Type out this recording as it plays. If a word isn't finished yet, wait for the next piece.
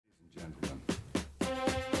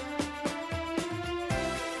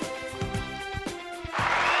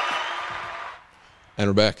And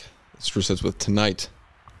we're back. It's True Sets with tonight.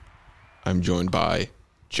 I'm joined by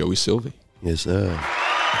Joey Silvey. Yes, sir.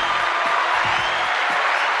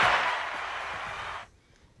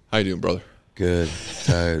 How you doing, brother? Good.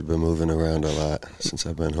 Tired. Been moving around a lot since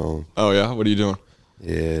I've been home. Oh, yeah? What are you doing?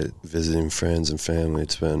 Yeah, visiting friends and family.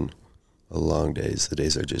 It's been a long days. The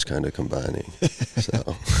days are just kind of combining.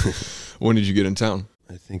 So, When did you get in town?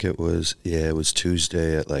 I think it was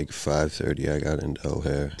Tuesday at like 5:30. I got into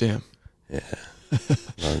O'Hare. Damn. Yeah.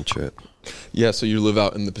 Long trip. Yeah, so you live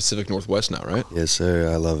out in the Pacific Northwest now, right? Yes,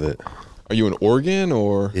 sir. I love it. Are you in Oregon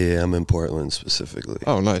or? Yeah, I'm in Portland specifically.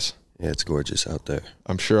 Oh, nice. Yeah, it's gorgeous out there.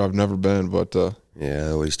 I'm sure I've never been, but... Yeah, I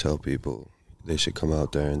always tell people they should come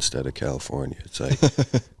out there instead of California. It's like,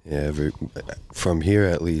 yeah, from here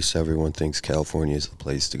at least, everyone thinks California is the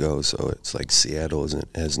place to go. So it's like Seattle isn't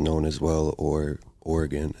as known as well, or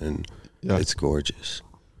Oregon, and it's gorgeous.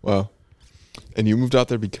 Wow. And you moved out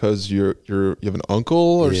there because you have an uncle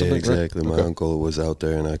or something? Yeah, exactly. Right? My uncle was out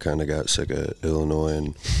there, and I kind of got sick of Illinois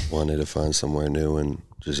and wanted to find somewhere new, and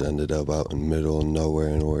just ended up out in the middle of nowhere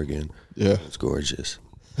in Oregon. Yeah. It's gorgeous.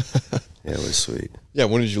 Yeah, it was sweet. Yeah,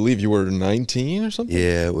 when did you leave? You were 19 or something?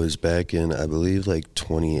 Yeah, it was back in, I believe, like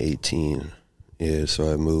 2018. Yeah,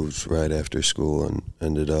 so I moved right after school and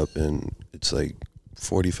ended up in, it's like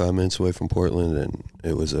 45 minutes away from Portland, and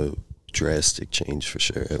it was a drastic change for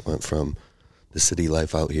sure. It went from the city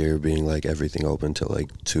life out here being like everything open till like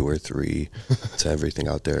 2 or 3 to everything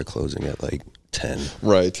out there closing at like 10.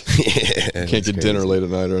 Right. Yeah, Can't get dinner late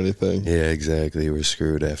at night or anything. Yeah, exactly. We're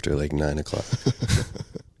screwed after like 9 o'clock.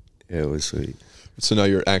 Yeah, it was sweet. So now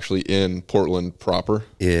you're actually in Portland proper?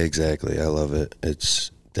 Yeah, exactly. I love it.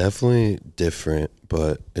 It's definitely different,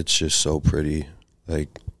 but it's just so pretty.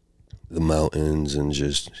 Like the mountains, and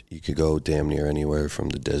just you could go damn near anywhere from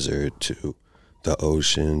the desert to the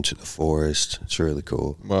ocean to the forest. It's really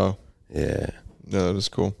cool. Wow. Yeah. No, that is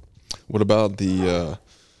cool. What about the,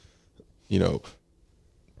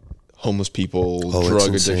 homeless people,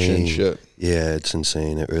 drug addiction shit? Yeah, it's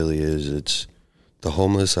insane. It really is. It's the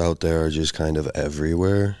homeless out there are just kind of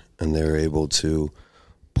everywhere, and they're able to.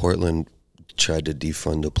 Portland tried to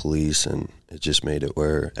defund the police, and it just made it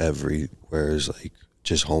where everywhere is like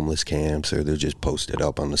just homeless camps, or they're just posted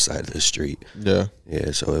up on the side of the street. Yeah.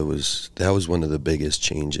 Yeah, so that was one of the biggest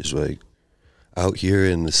changes. Like out here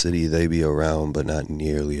in the city, they be around, but not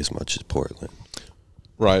nearly as much as Portland.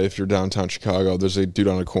 Right, if you're downtown Chicago, there's a dude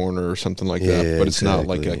on a corner or something like that, but it's not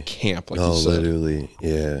like a camp, like you said. Literally,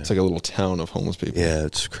 yeah. It's like a little town of homeless people. Yeah,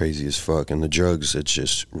 it's crazy as fuck. And the drugs, it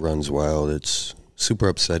just runs wild. It's super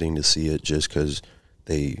upsetting to see it just because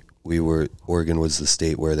Oregon was the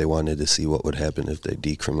state where they wanted to see what would happen if they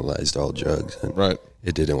decriminalized all drugs. And right.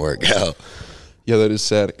 It didn't work out. Yeah, that is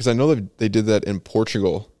sad. Because I know that they did that in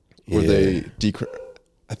Portugal, where they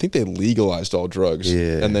I think they legalized all drugs.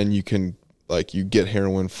 Yeah. And then you can, you get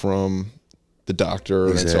heroin from the doctor,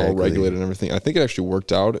 and it's all regulated and everything. I think it actually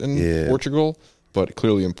worked out in Portugal, but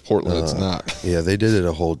clearly in Portland it's not. Yeah, they did it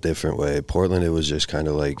a whole different way. Portland, it was just kind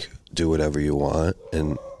of like, do whatever you want,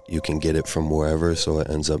 and you can get it from wherever, so it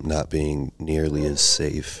ends up not being nearly as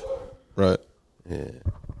safe. Right. Yeah.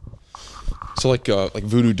 So like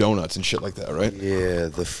Voodoo Donuts and shit like that, right? Yeah,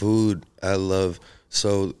 the food I love.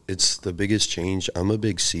 So it's the biggest change. I'm a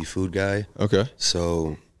big seafood guy. Okay.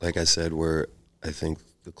 So like I said, I think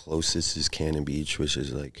the closest is Cannon Beach, which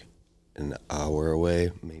is like an hour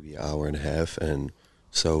away, maybe an hour and a half. And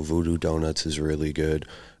so Voodoo Donuts is really good.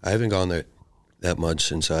 I haven't gone there that much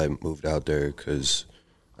since I moved out there because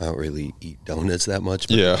I don't really eat donuts that much.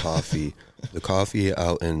 But the coffee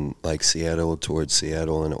out in like Seattle, towards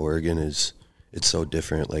Seattle and Oregon it's so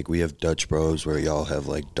different. Like we have Dutch Bros where y'all have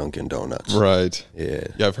like Dunkin' Donuts. Right. Yeah.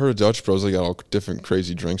 Yeah, I've heard of Dutch Bros. They got all different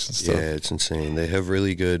crazy drinks and stuff. Yeah, it's insane. They have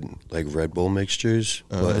really good like Red Bull mixtures,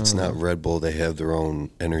 but it's not Red Bull. They have their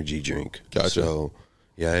own energy drink. Gotcha. So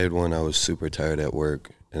yeah, I had one. I was super tired at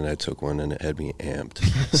work, and I took one, and it had me amped.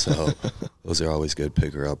 So those are always good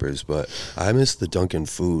picker-uppers. But I miss the Dunkin'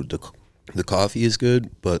 food. The coffee is good,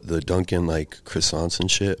 but the Dunkin' like croissants and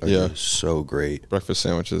shit are just so great. Breakfast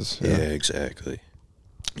sandwiches. Yeah, exactly.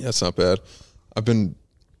 Yeah, it's not bad. I've been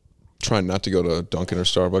trying not to go to Dunkin' or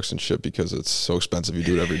Starbucks and shit because it's so expensive. You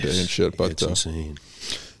do it every day and shit. But it's insane.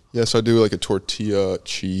 Yeah, so I do like a tortilla,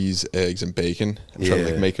 cheese, eggs, and bacon. I'm trying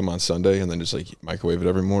to make them on Sunday and then just like microwave it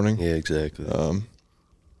every morning. Yeah, exactly. But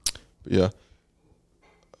yeah.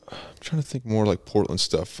 I'm trying to think more like Portland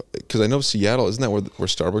stuff because I know Seattle, isn't that where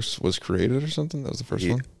Starbucks was created or something? That was the first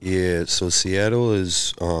one. Yeah, so Seattle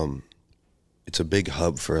is it's a big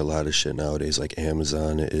hub for a lot of shit nowadays. Like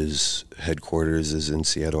Amazon headquarters is in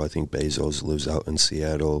Seattle. I think Bezos lives out in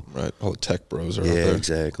Seattle. Right. All the tech bros are out there. Yeah,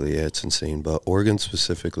 exactly. Yeah, it's insane. But Oregon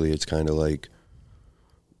specifically, it's kind of like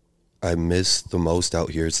I miss the most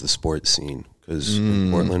out here is the sports scene. Because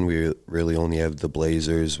in Portland, we really only have the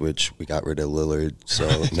Blazers, which we got rid of Lillard. So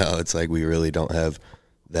now it's like we really don't have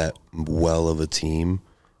that well of a team.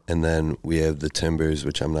 And then we have the Timbers,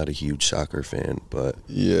 which I'm not a huge soccer fan, but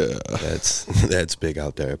yeah, that's big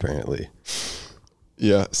out there apparently.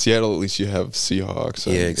 Yeah, Seattle, at least you have Seahawks.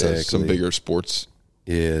 And, yeah, exactly. Some bigger sports.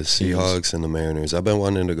 Yeah, Seahawks and the Mariners. I've been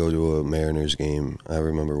wanting to go to a Mariners game. I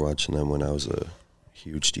remember watching them when I was a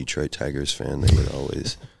huge Detroit Tigers fan. They would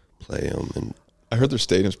always play them. And I heard their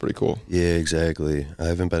stadium's pretty cool. Yeah, exactly. I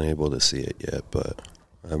haven't been able to see it yet, but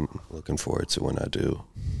I'm looking forward to when I do.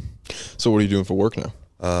 So what are you doing for work now?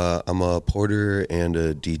 I'm a porter and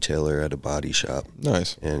a detailer at a body shop.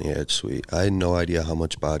 Nice. And yeah, it's sweet. I had no idea how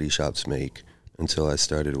much body shops make until I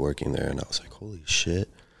started working there, and I was like, holy shit.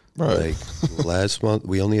 Right. Like last month,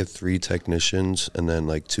 we only had 3 technicians and then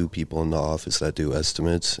like 2 people in the office that do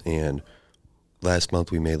estimates, and last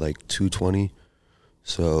month we made like $220.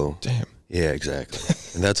 So damn. Yeah, exactly.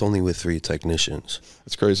 And that's only with 3 technicians.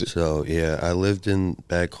 That's crazy. So yeah, I lived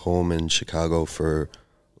back home in Chicago for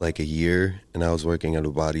like a year, and I was working at a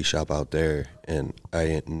body shop out there, and I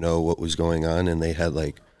didn't know what was going on, and they had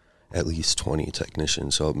like at least 20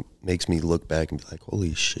 technicians. So it makes me look back and be like,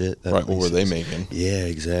 holy shit. Right, what were they making? Yeah,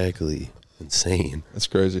 exactly. Insane. That's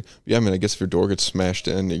crazy. Yeah, I mean, I guess if your door gets smashed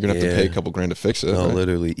in, you're going to have to pay a couple grand to fix it. No, right?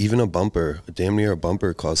 Literally. Even a bumper, damn near a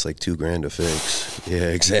bumper costs like $2,000 to fix. Yeah,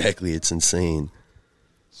 exactly. It's insane.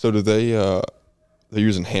 So do they, they're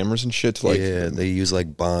using hammers and shit to like... Yeah, they use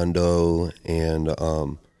like Bondo, and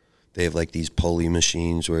they have like these pulley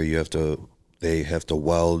machines where they have to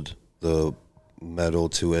weld the metal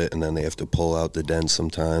to it, and then they have to pull out the dents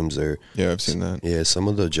sometimes. Yeah, I've seen that. Yeah, some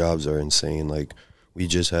of the jobs are insane. Like we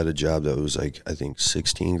just had a job that was like, I think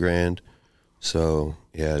 $16,000. So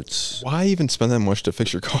yeah, it's... Why even spend that much to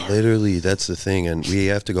fix your car? Literally, that's the thing. And we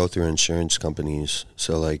have to go through insurance companies.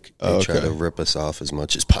 So like they try to rip us off as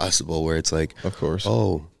much as possible, where it's like, of course.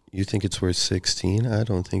 Oh, you think it's worth 16? I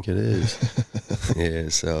don't think it is. Yeah,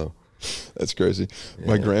 so... That's crazy. Yeah.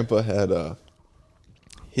 My grandpa had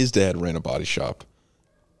his dad ran a body shop,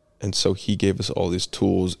 and so he gave us all these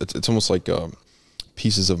tools. It's almost like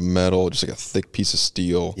pieces of metal, just like a thick piece of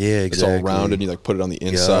steel. Yeah, exactly. It's all rounded, and you like put it on the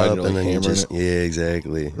inside, and you're like hammering it. Yeah,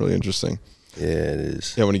 exactly. Really interesting. Yeah, it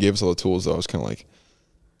is. Yeah, when he gave us all the tools, though, I was kind of like,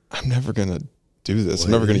 I'm never gonna do this.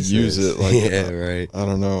 I'm never gonna use it. Like, yeah, right. I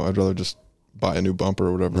don't know. I'd rather just buy a new bumper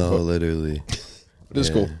or whatever. No, literally. It is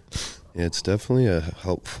cool. Yeah, it's definitely a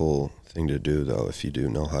helpful thing to do, though, if you do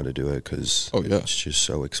know how to do it, because it's just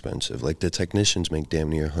so expensive. Like the technicians make damn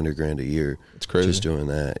near $100,000 a year. It's crazy. Just doing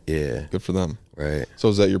that. Yeah. Good for them. Right. So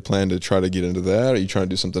is that your plan to try to get into that? Or are you trying to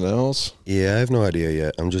do something else? Yeah, I have no idea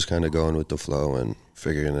yet. I'm just kind of going with the flow and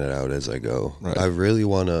figuring it out as I go. Right. I really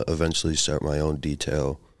want to eventually start my own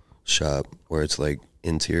detail shop where it's like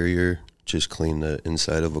interior, just clean the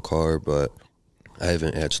inside of a car, but I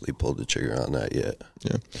haven't actually pulled the trigger on that yet.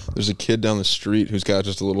 Yeah. There's a kid down the street who's got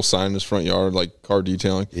just a little sign in his front yard, like car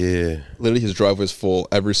detailing. Yeah. Literally his driveway's full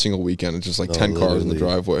every single weekend. It's just like 10 cars in the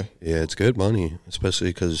driveway. Yeah, it's good money, especially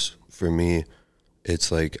because for me,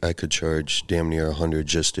 it's like I could charge damn near $100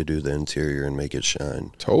 just to do the interior and make it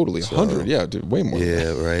shine. Totally. So, 100, yeah, dude, way more.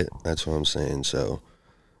 Yeah, right. That's what I'm saying. So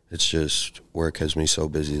it's just work has me so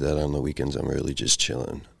busy that on the weekends I'm really just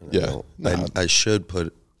chilling. Yeah. I should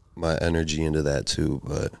put my energy into that too,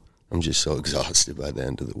 but I'm just so exhausted by the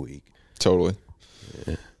end of the week. Totally.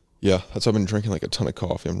 Yeah, that's why I've been drinking like a ton of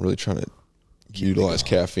coffee. I'm really trying to utilize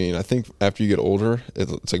caffeine. I think after you get older,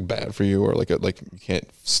 it's like bad for you, or like you can't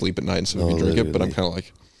sleep at night and so you can drink it. But I'm kind of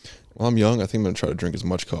like, well, I'm young. I think I'm gonna try to drink as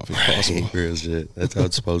much coffee as possible. Real shit. That's how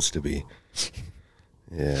it's supposed to be.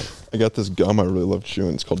 Yeah. I got this gum I really love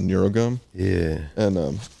chewing. It's called Neurogum. Yeah.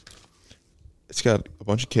 And it's got a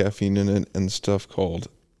bunch of caffeine in it and stuff called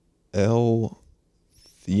L-theanine.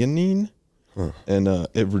 Huh. And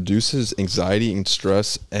it reduces anxiety and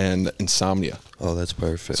stress and insomnia. Oh, that's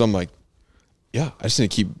perfect. So I'm like, yeah, I just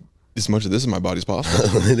need to keep as much of this in my body as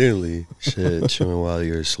possible. Literally. Shit, chewing while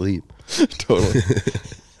you're asleep. Totally.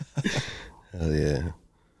 Hell yeah.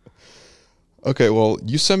 Okay, well,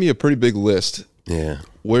 you sent me a pretty big list. Yeah.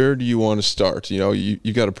 Where do you want to start? You know,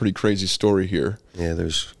 you got a pretty crazy story here. Yeah,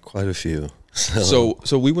 there's quite a few. So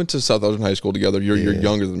we went to South Elgin High School together. You're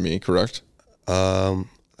younger than me, correct? I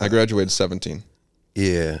graduated 17.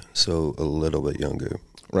 Yeah, so a little bit younger.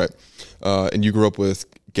 Right. And you grew up with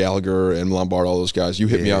Gallagher and Lombard, all those guys. You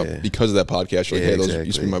hit me out because of that podcast. You're like, hey, those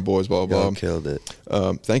used to be my boys, blah, blah, blah. Y'all killed it.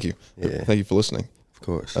 Thank you. Yeah. Thank you for listening. Of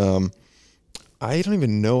course. I don't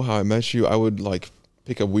even know how I met you. I would like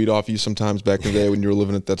pick up weed off you sometimes back in the day when you were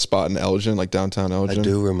living at that spot in Elgin, like downtown Elgin. I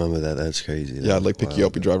do remember that. That's crazy. Yeah, I'd like pick you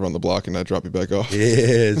up, you drive around the block, and I'd drop you back off.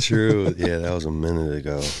 Yeah, true. Yeah, that was a minute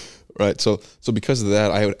ago. Right. So because of that,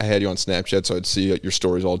 I had you on Snapchat, so I'd see your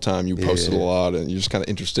stories all the time. You posted a lot, and you're just kind of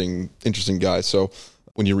interesting guy. So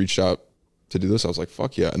when you reached out to do this, I was like,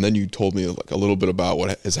 fuck yeah. And then you told me like a little bit about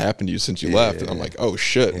what has happened to you since you left, and I'm like, oh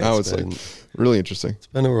shit. Now it's like really interesting. It's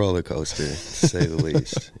been a roller coaster, to say the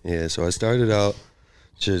least. Yeah. So I started out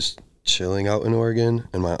just chilling out in Oregon,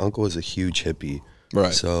 and my uncle was a huge hippie.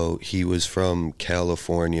 Right. So he was from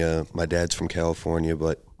California. My dad's from California,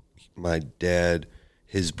 but my dad,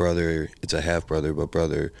 his brother, it's a half brother, but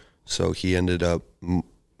brother. So he ended up,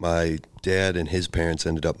 my dad and his parents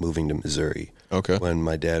ended up moving to Missouri. Okay. When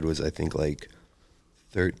my dad was, I think, like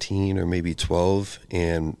 13 or maybe 12,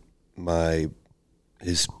 and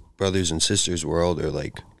his brothers and sisters were older.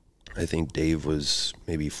 Like, I think Dave was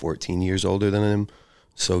maybe 14 years older than him.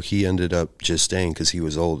 So he ended up just staying because he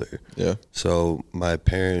was older. Yeah. So my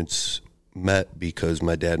parents met because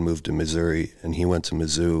my dad moved to Missouri, and he went to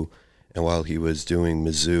Mizzou. And while he was doing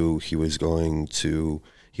Mizzou, he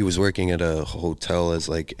was working at a hotel as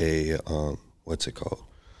like a, what's it called?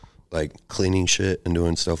 Like cleaning shit and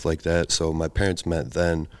doing stuff like that. So my parents met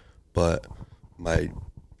then, but my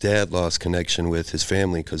dad lost connection with his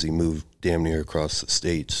family because he moved damn near across the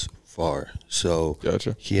states far. So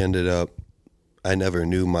he ended up, I never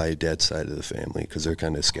knew my dad's side of the family because they're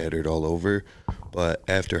kind of scattered all over. But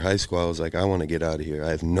after high school, I was like, I want to get out of here. I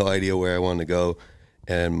have no idea where I want to go.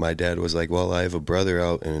 And my dad was like, well, I have a brother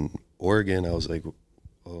out in Oregon. I was like,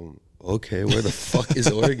 okay, where the fuck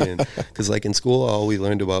is Oregon? Because like in school, all we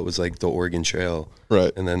learned about was like the Oregon Trail.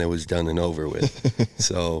 Right. And then it was done and over with.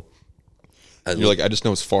 So you're like, I just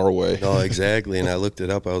know it's far away. No, exactly. And I looked it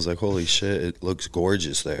up. I was like, holy shit, it looks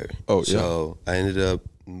gorgeous there. Oh, yeah. So I ended up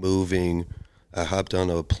moving. I hopped on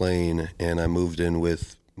a plane and I moved in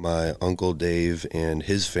with my Uncle Dave and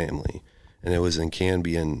his family. And it was in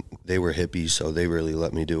Canby, and they were hippies, so they really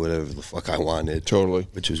let me do whatever the fuck I wanted. Totally.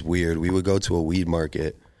 Which was weird. We would go to a weed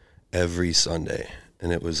market every Sunday,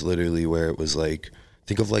 and it was literally where it was like,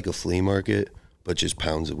 think of like a flea market, but just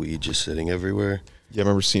pounds of weed just sitting everywhere. Yeah, I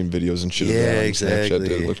remember seeing videos and shit of that on Snapchat.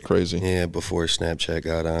 It looked crazy. Yeah, before Snapchat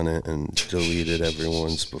got on it and deleted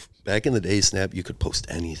everyone's. Back in the day, Snap, you could post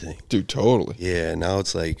anything. Dude, totally. Yeah, now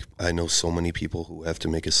it's like, I know so many people who have to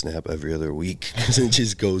make a Snap every other week because it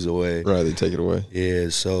just goes away. Right, they take it away. Yeah,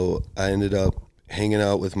 so I ended up hanging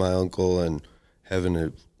out with my uncle and having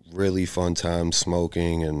a really fun time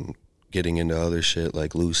smoking and getting into other shit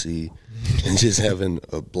like Lucy and just having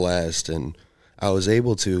a blast. And I was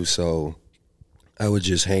able to, so I would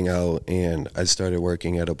just hang out, and I started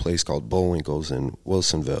working at a place called Bullwinkle's in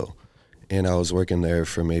Wilsonville, and I was working there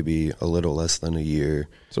for maybe a little less than a year.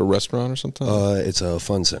 It's a restaurant or something? It's a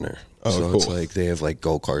fun center. Oh, so cool. It's like they have like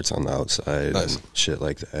go-karts on the outside and shit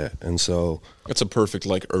like that. And so it's a perfect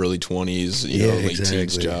like early 20s, you know, late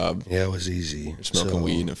teens job. Yeah, it was easy. You're smoking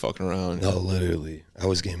weed and fucking around. No, literally. I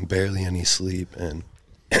was getting barely any sleep, and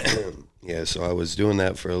yeah, so I was doing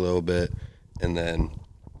that for a little bit, and then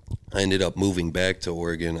I ended up moving back to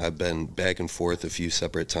Oregon. I've been back and forth a few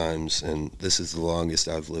separate times, and this is the longest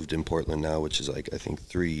I've lived in Portland now, which is like, I think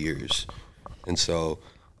 3 years. And so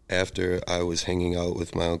after I was hanging out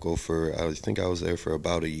with my uncle I think I was there for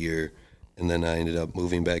about a year, and then I ended up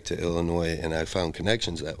moving back to Illinois, and I found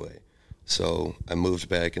connections that way. So I moved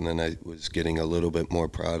back, and then I was getting a little bit more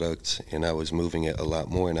product, and I was moving it a lot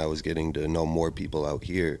more, and I was getting to know more people out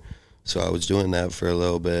here. So I was doing that for a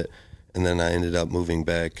little bit. And then I ended up moving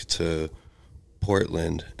back to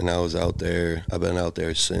Portland, and I was out there. I've been out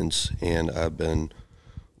there since, and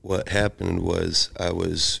what happened was I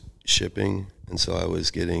was shipping, and so I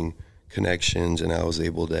was getting connections, and I was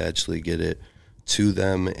able to actually get it to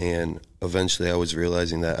them, and eventually I was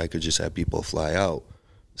realizing that I could just have people fly out.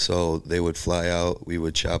 So they would fly out, we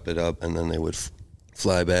would chop it up, and then they would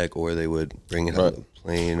fly back, or they would bring it on the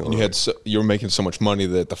plane. And you were making so much money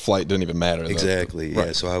that the flight didn't even matter. Exactly,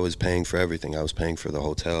 yeah. So I was paying for everything. I was paying for the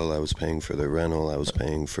hotel, I was paying for the rental, I was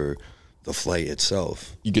paying for the flight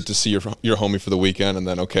itself. You get to see your homie for the weekend, and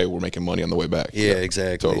then, okay, we're making money on the way back. Yeah,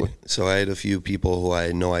 exactly. Totally. So I had a few people who I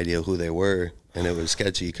had no idea who they were, and it was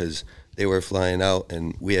sketchy because they were flying out,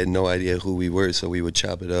 and we had no idea who we were, so we would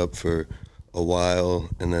chop it up for a while,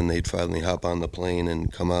 and then they'd finally hop on the plane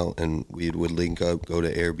and come out, and we would link up, go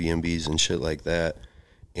to Airbnbs and shit like that.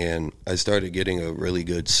 And I started getting a really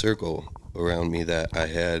good circle around me that I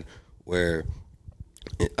had, where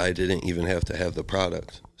I didn't even have to have the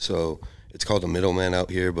product. So it's called a middleman out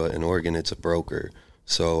here, but in Oregon it's a broker.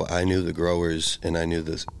 So I knew the growers and I knew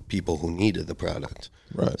the people who needed the product.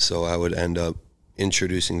 Right. So I would end up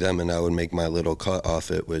introducing them, and I would make my little cut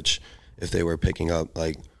off it, which if they were picking up,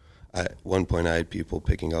 like, at one point I had people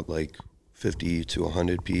picking up like 50 to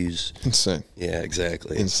 100 peas. Insane. Yeah,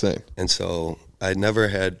 exactly. Insane. And so I never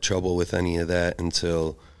had trouble with any of that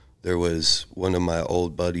until there was one of my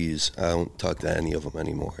old buddies. I don't talk to any of them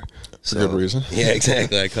anymore. For good reason. Yeah,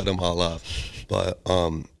 exactly. I cut them all off. But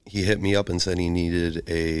he hit me up and said he needed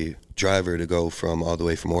a driver to go from all the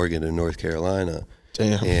way from Oregon to North Carolina.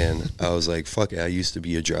 Damn. And I was like, fuck it. I used to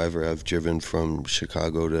be a driver. I've driven from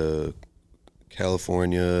Chicago to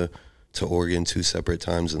California to Oregon 2 separate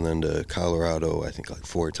times, and then to Colorado, I think like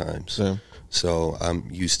 4 times. Damn. So I'm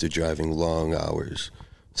used to driving long hours.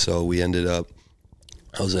 So we ended up,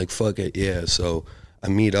 I was like, fuck it, yeah. So I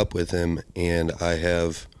meet up with him, and I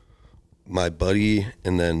have my buddy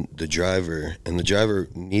and then the driver. And the driver,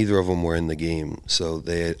 neither of them were in the game. So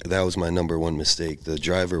that was my number one mistake. The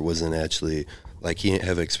driver wasn't actually, like, he didn't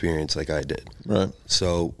have experience like I did. Right.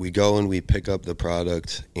 So we go and we pick up the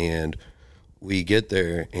product, and we get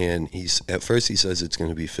there, and at first he says it's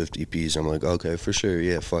going to be 50 P's. I'm like, okay, for sure,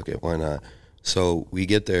 yeah, fuck it, why not? So we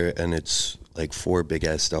get there, and it's like 4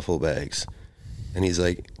 big-ass duffel bags. And he's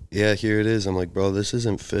like, yeah, here it is. I'm like, bro, this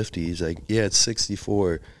isn't 50. He's like, yeah, it's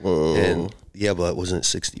 64. Whoa. And yeah, but it wasn't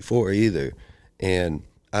 64 either. And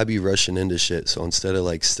I'd be rushing into shit, so instead of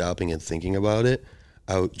like stopping and thinking about it,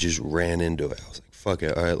 I just ran into it. I was like, fuck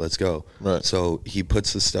it, all right, let's go. Right. So he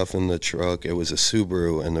puts the stuff in the truck. It was a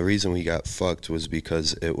Subaru, and the reason we got fucked was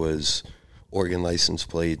because it was Oregon license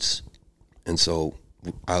plates, and so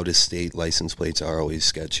out-of-state license plates are always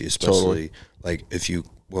sketchy, especially like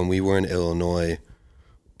when we were in Illinois,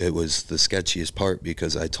 it was the sketchiest part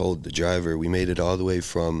because I told the driver we made it all the way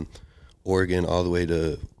from Oregon all the way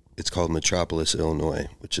to, it's called Metropolis, Illinois,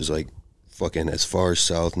 which is like fucking as far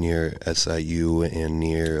south near SIU and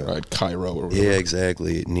near Cairo or whatever. Yeah,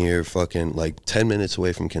 exactly, near fucking like 10 minutes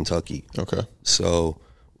away from Kentucky. Okay. So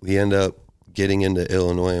we end up getting into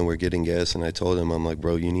Illinois, and we're getting gas, and I told him, I'm like,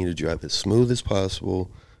 bro, you need to drive as smooth as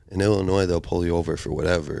possible. In Illinois, they'll pull you over for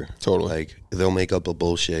whatever. Totally. Like, they'll make up a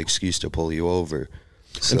bullshit excuse to pull you over.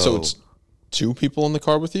 And so it's 2 people in the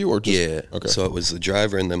car with you, or just... Yeah. Okay. So it was the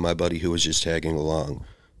driver and then my buddy who was just tagging along.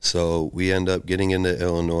 So we end up getting into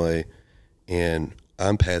Illinois, and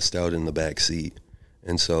I'm passed out in the back seat.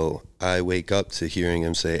 And so I wake up to hearing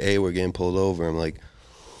him say, hey, we're getting pulled over. I'm like,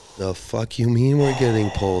 the fuck you mean we're getting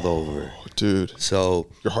pulled over? Dude. So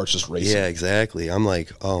your heart's just racing. Yeah, exactly. I'm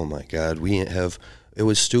like, oh my God, we didn't have, it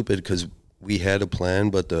was stupid because we had a plan,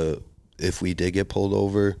 but if we did get pulled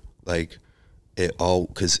over, like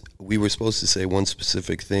because we were supposed to say one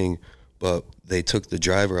specific thing, but they took the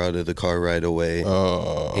driver out of the car right away,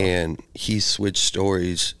 and he switched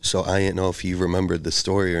stories, so I didn't know if he remembered the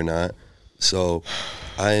story or not. So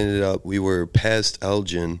I ended up, we were past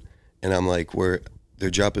Elgin, and I'm like, they're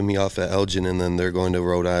dropping me off at Elgin, and then they're going to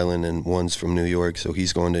Rhode Island, and one's from New York, so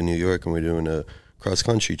he's going to New York, and we're doing a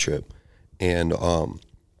cross-country trip. And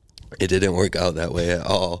it didn't work out that way at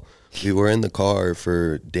all. We were in the car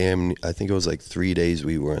for I think it was like 3 days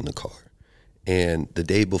we were in the car. And the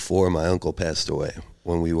day before, my uncle passed away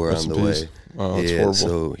when we were on the way. Wow, that's horrible.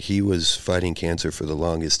 So he was fighting cancer for the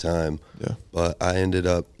longest time. Yeah. But I ended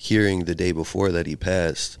up hearing the day before that he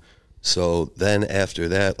passed. So then after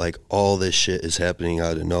that, like, all this shit is happening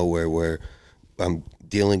out of nowhere, where I'm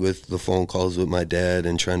dealing with the phone calls with my dad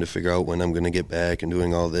and trying to figure out when I'm going to get back and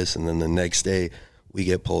doing all this. And then the next day we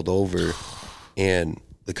get pulled over, and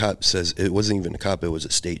the cop says, it wasn't even a cop, it was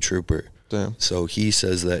a state trooper. Damn. So he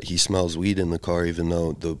says that he smells weed in the car, even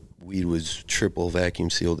though the weed was triple vacuum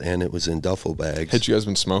sealed and it was in duffel bags. Had you guys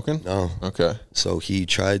been smoking? No. Okay. So he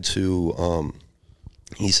tried to,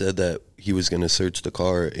 he said that he was going to search the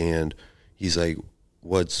car, and he's like,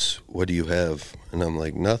 what do you have? And I'm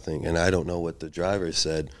like, nothing. And I don't know what the driver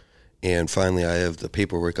said. And finally I have the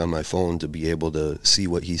paperwork on my phone to be able to see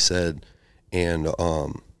what he said. And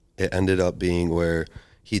it ended up being where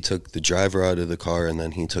he took the driver out of the car, and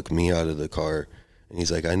then he took me out of the car. And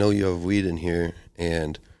he's like, I know you have weed in here.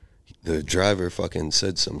 And the driver fucking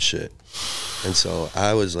said some shit. And so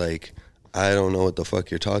I was like, I don't know what the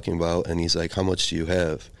fuck you're talking about. And he's like, how much do you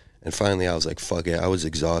have? And finally I was like, fuck it. I was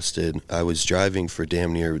exhausted. I was driving for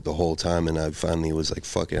damn near the whole time, and I finally was like,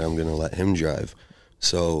 fuck it, I'm going to let him drive.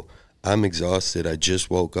 So I'm exhausted. I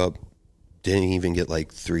just woke up, didn't even get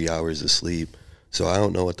like 3 hours of sleep. So I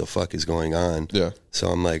don't know what the fuck is going on. Yeah. So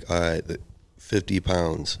I'm like, all right, 50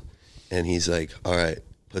 pounds. And he's like, all right,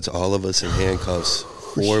 puts all of us in handcuffs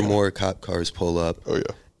 4 more cop cars pull up. Oh yeah.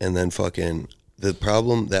 And then fucking the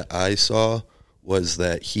problem that I saw was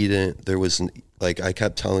that he didn't. There was like I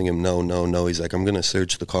kept telling him no, no, no. He's like, I'm gonna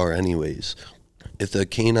search the car anyways. If the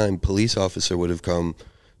canine police officer would have come,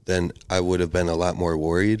 then I would have been a lot more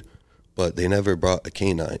worried. But they never brought a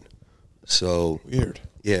canine. So weird.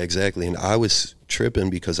 Yeah, exactly. And I was tripping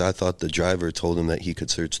because I thought the driver told him that he could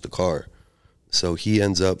search the car. So he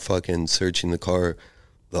ends up fucking searching the car.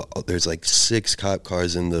 There's like 6 cop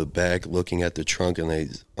cars in the back looking at the trunk, and they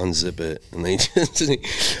unzip it and they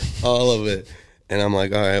just all of it. And I'm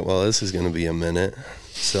like, all right, well, this is gonna be a minute.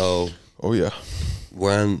 So oh yeah,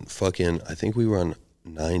 we're on fucking. I think we were on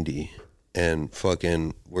 90, and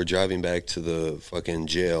fucking we're driving back to the fucking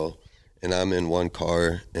jail, and I'm in one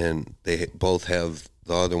car, and they both have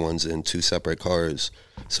the other ones in 2 separate cars.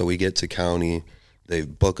 So we get to county, they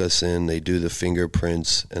book us in, they do the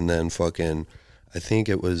fingerprints, and then fucking. I think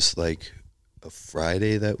it was like a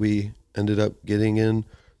Friday that we ended up getting in.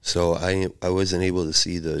 So I wasn't able to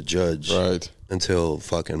see the judge until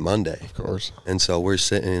fucking Monday. Of course. And so we're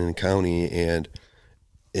sitting in county, and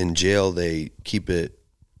in jail they keep it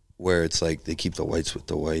where it's like they keep the whites with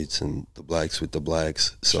the whites and the blacks with the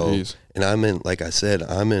blacks. So Jeez. And I'm in, like I said,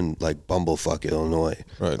 I'm in like bumblefuck Illinois,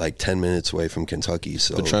 like 10 minutes away from Kentucky.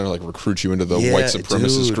 So they're trying to like recruit you into the white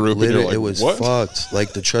supremacist group. And you're like, it was what? fucked.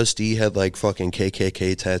 Like the trustee had like fucking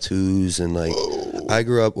KKK tattoos, and like I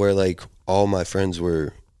grew up where like all my friends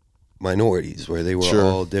were minorities, where they were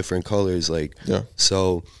all different colors. Like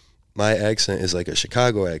so my accent is like a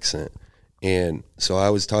Chicago accent. And so I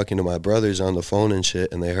was talking to my brothers on the phone and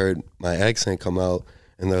shit, and they heard my accent come out,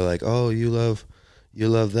 and they're like, "Oh, you love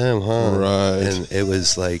them, huh?" Right. And it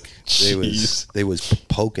was like they was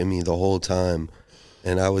poking me the whole time,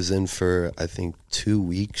 and I was in for I think 2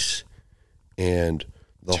 weeks, and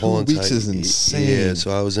the whole entire 2 weeks is insane. Yeah, so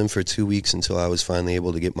I was in for 2 weeks until I was finally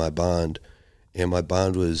able to get my bond, and my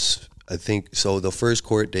bond was I think so. The first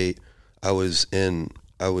court date I wanted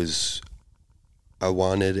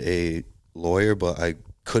a lawyer, but I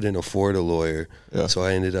couldn't afford a lawyer, so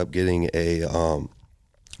I ended up getting a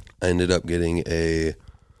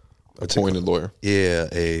appointed lawyer. Yeah,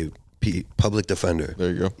 public defender.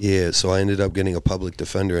 There you go. Yeah, so I ended up getting a public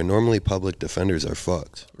defender, and normally public defenders are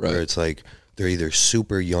fucked. Right. Where it's like they're either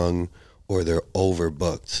super young or they're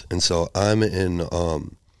overbooked, and so I'm in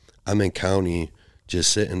county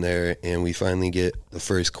just sitting there, and we finally get the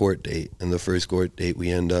first court date, and the first court date we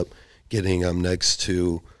end up getting next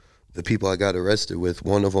to the people I got arrested with.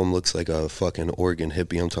 One of them looks like a fucking Oregon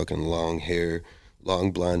hippie. I'm talking long hair,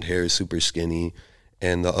 long blonde hair, super skinny.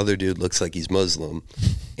 And the other dude looks like he's Muslim.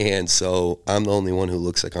 And so I'm the only one who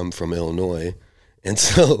looks like I'm from Illinois. And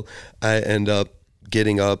so I end up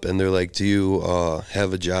getting up, and they're like, "Do you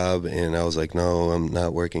have a job?" And I was like, "No, I'm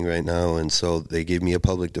not working right now." And so they gave me a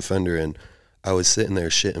public defender, and I was sitting there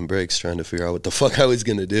shitting bricks trying to figure out what the fuck I was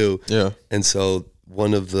going to do. Yeah. And so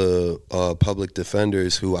one of the public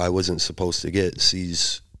defenders who I wasn't supposed to get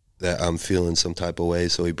sees that I'm feeling some type of way,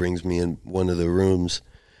 so he brings me in one of the rooms,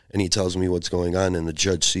 and he tells me what's going on, and the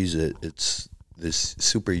judge sees it. It's this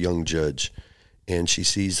super young judge, and she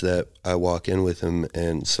sees that I walk in with him,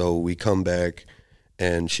 and so we come back,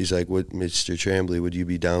 and she's like, "What, Mr. Tremblay, would you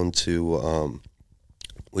be down to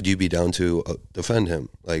defend him?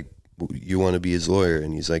 Like, you want to be his lawyer?"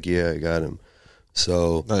 And he's like, "Yeah, I got him."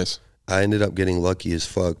 So nice. I ended up getting lucky as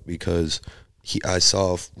fuck because I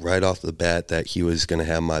saw right off the bat that he was going to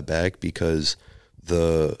have my back, because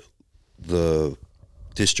the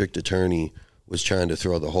district attorney was trying to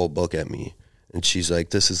throw the whole book at me. And she's like,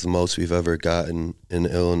 "This is the most we've ever gotten in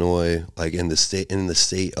Illinois, like in the state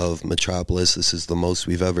of Metropolis. This is the most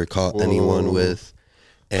we've ever caught anyone with."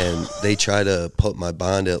 And they try to put my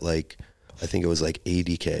bond at like, I think it was like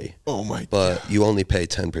 $80K. Oh my God. But you only pay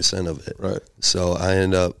 10% of it. Right. So I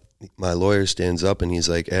end up, my lawyer stands up and he's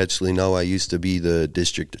like, "Actually, no, I used to be the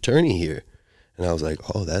district attorney here." And I was like,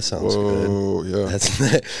 "Oh, that sounds good." Yeah.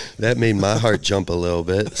 That made my heart jump a little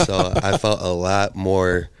bit. So I felt a lot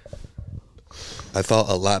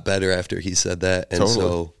better after he said that. And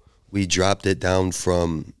so we dropped it down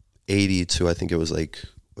from 80 to, I think it was like,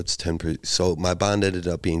 what's 10%? So my bond ended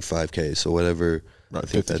up being $5K. So whatever. Right, I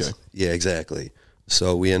think 50K. That's, yeah, exactly.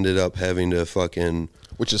 So we ended up having to fucking,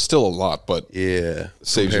 which is still a lot, but yeah,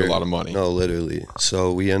 saves you a lot of money. No, literally.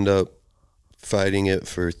 So we end up fighting it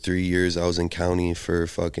for 3 years. I was in county for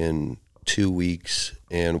fucking 2 weeks,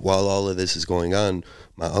 and while all of this is going on,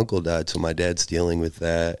 my uncle died, so my dad's dealing with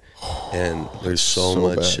that, and there's so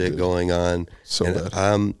much bad, shit going on. So and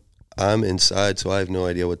bad. I'm inside, so I have no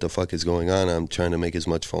idea what the fuck is going on. I'm trying to make as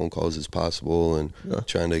much phone calls as possible and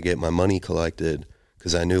trying to get my money collected,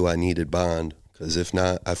 because I knew I needed bond. Because if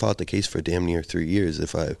not, I fought the case for damn near 3 years.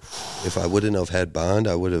 If I wouldn't have had bond,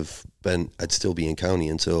 I'd still be in county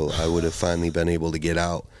until I would have finally been able to get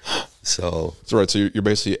out. So that's right. So you're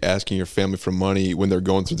basically asking your family for money when they're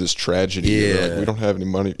going through this tragedy. Yeah. Like, we don't have any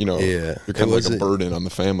money. You know, yeah. You're kind of like a burden on the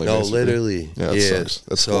family. No, basically. literally. Yeah, it sucks.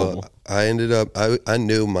 That's so horrible. I ended up, I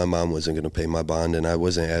knew my mom wasn't going to pay my bond, and I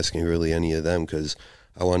wasn't asking really any of them because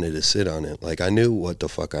I wanted to sit on it. Like, I knew what the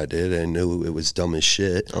fuck I did. I knew it was dumb as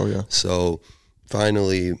shit. Oh, yeah. So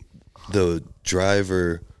finally, the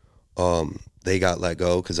driver, they got let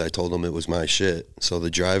go because I told them it was my shit. So the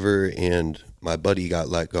driver and my buddy got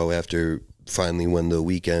let go after finally, when the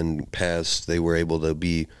weekend passed, they were able to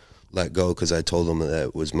be let go because I told them that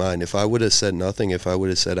it was mine. If I would have said nothing, if I would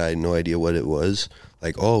have said I had no idea what it was,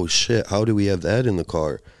 like, oh shit, how do we have that in the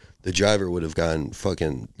car? The driver would have gotten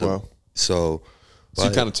fucking. Wow. So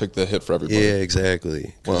you kind of took the hit for everybody. Yeah,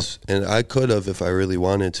 exactly. Wow. And I could have if I really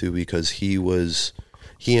wanted to, because he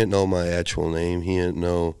didn't know my actual name. He didn't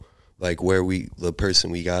know like the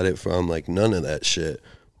person we got it from, like none of that shit.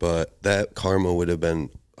 But that karma would have been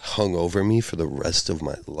hung over me for the rest of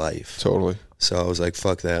my life. Totally. So I was like,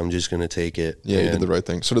 fuck that, I'm just going to take it. Yeah, you did the right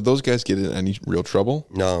thing. So did those guys get in any real trouble?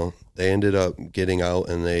 No, they ended up getting out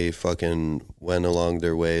and they fucking went along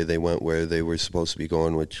their way. They went where they were supposed to be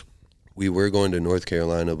going, which we were going to North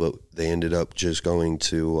Carolina, but they ended up just going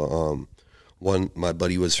to, my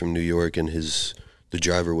buddy was from New York and the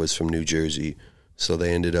driver was from New Jersey. So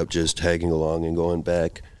they ended up just tagging along and going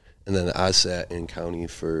back. And then I sat in county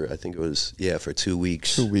for, I think it was, for 2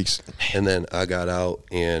 weeks. 2 weeks. And then I got out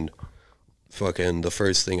and fucking the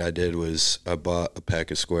first thing I did was I bought a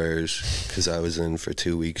pack of squares because I was in for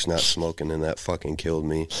 2 weeks not smoking, and that fucking killed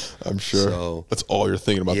me. I'm sure. So, that's all you're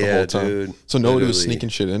thinking about the whole time. Dude, so nobody was sneaking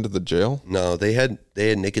shit into the jail? No, they had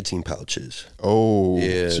nicotine pouches. Oh,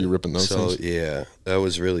 yeah. So you're ripping those things? Yeah, that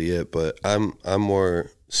was really it. But I'm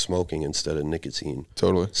more smoking instead of nicotine.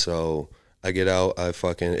 Totally. So I get out,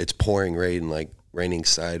 it's pouring rain, like raining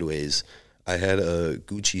sideways. I had a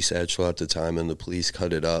Gucci satchel at the time, and the police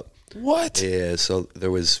cut it up. What? Yeah, so there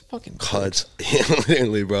was fucking cuts.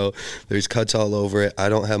 Literally, bro. There's cuts all over it. I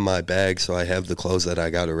don't have my bag, so I have the clothes that I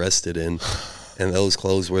got arrested in. And those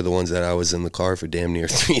clothes were the ones that I was in the car for damn near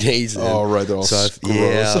 3 days in. Oh, right. They're all gross.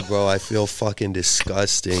 Yeah, bro. I feel fucking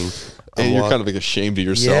disgusting. And you're kind of like ashamed of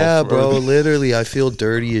yourself. Yeah, bro. Literally, I feel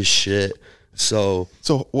dirty as shit. So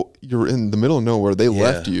you're in the middle of nowhere. They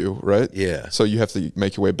left you, right? Yeah. So you have to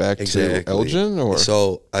make your way back to Elgin, or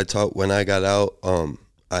so when I got out,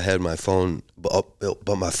 I had my phone, but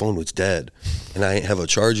my phone was dead, and I didn't have a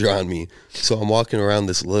charger on me. So I'm walking around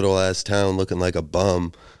this little ass town looking like a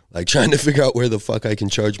bum, like trying to figure out where the fuck I can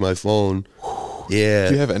charge my phone. Yeah.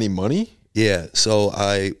 Do you have any money? Yeah, so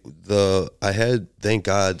I had, thank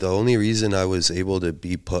God, the only reason I was able to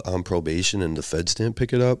be put on probation and the feds didn't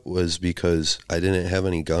pick it up was because I didn't have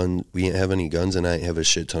any guns. We didn't have any guns, and I didn't have a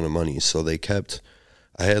shit ton of money. So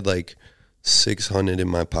I had like $600 in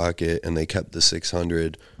my pocket, and they kept the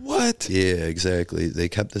 600. What? Yeah, exactly. They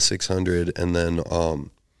kept the 600, and then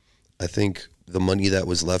I think the money that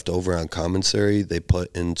was left over on commissary, they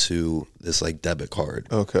put into this like debit card.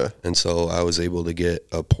 Okay. And so I was able to get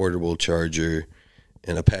a portable charger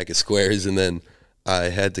and a pack of squares, and then I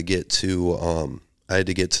had to get to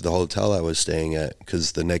the hotel I was staying at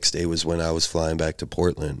because the next day was when I was flying back to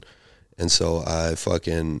Portland. And so I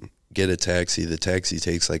fucking get a taxi. The taxi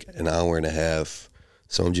takes like an hour and a half.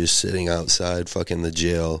 So I'm just sitting outside fucking the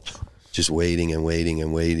jail, just waiting and waiting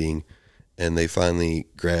and waiting. And they finally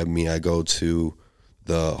grab me. I go to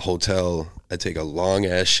the hotel. I take a long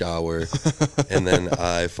ass shower, and then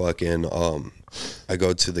I fucking I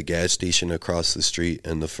go to the gas station across the street.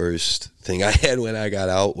 And the first thing I had when I got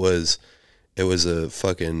out was a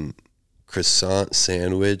fucking croissant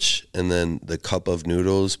sandwich, and then the cup of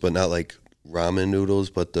noodles, but not like ramen noodles,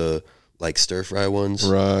 but the like stir fry ones.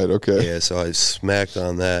 Right. Okay. Yeah. So I smacked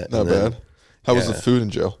on that. Not bad. How was the food in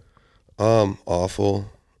jail? Awful.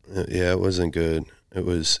 Yeah, it wasn't good.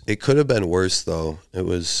 It could have been worse though. It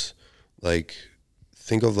was like,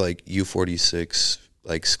 think of like U-46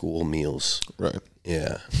 like school meals. Right.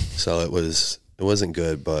 Yeah. So it wasn't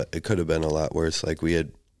good, but it could have been a lot worse. Like we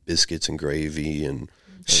had biscuits and gravy and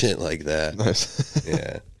shit like that. Nice.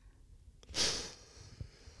 Yeah.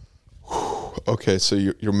 Okay, so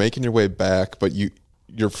you're making your way back, but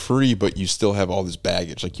you're free, but you still have all this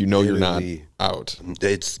baggage. Like, you're not out.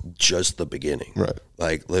 It's just the beginning. Right.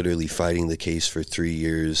 Like, literally fighting the case for 3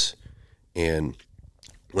 years. And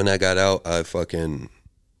when I got out, I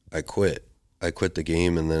quit. I quit the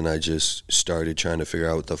game, and then I just started trying to figure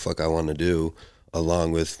out what the fuck I want to do,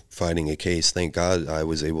 along with fighting a case. Thank God I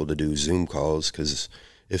was able to do Zoom calls, because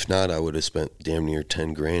If not, I would have spent damn near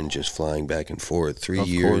 10 grand just flying back and forth. 3 Of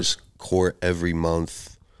years, court every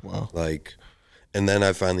month. Wow. Like, and then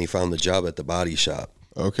I finally found the job at the body shop.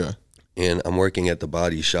 Okay. And I'm working at the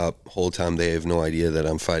body shop. Whole time they have no idea that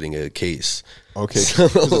I'm fighting a case. Okay,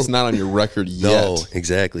 because it's not on your record yet. No,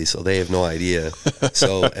 exactly. So they have no idea.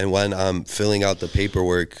 So, and when I'm filling out the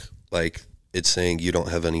paperwork, like, it's saying you don't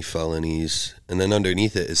have any felonies. And then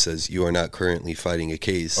underneath it, it says you are not currently fighting a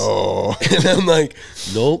case. Oh. And I'm like,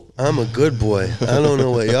 nope, I'm a good boy. I don't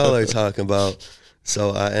know what y'all are talking about. So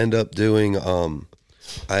I end up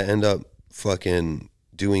fucking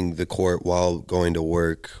doing the court while going to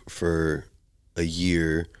work for a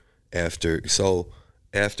year after. So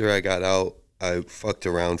after I got out, I fucked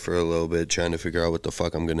around for a little bit trying to figure out what the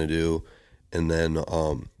fuck I'm going to do. And then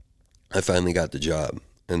I finally got the job.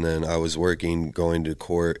 And then I was working, going to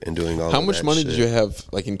court and doing all How of much that money shit. did you have,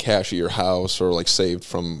 like, in cash at your house or, like, saved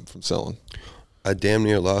from selling? I damn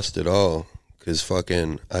near lost it all because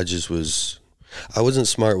fucking I wasn't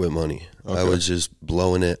smart with money. Okay. I was just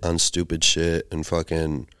blowing it on stupid shit and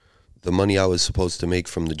fucking the money I was supposed to make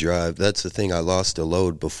from the drive. That's the thing. I lost a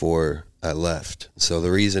load before I left. So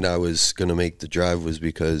the reason I was going to make the drive was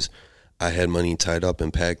because I had money tied up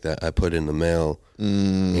and packed that I put in the mail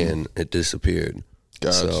and it disappeared.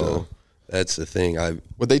 Gotcha. So that's the thing.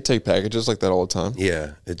 Would they take packages like that all the time?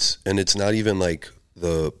 Yeah, it's not even like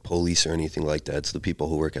the police or anything like that. It's the people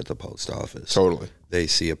who work at the post office. Totally. They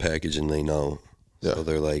see a package and they know. Yeah. So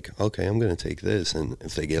they're like, okay, I'm going to take this. And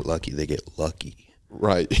if they get lucky, they get lucky.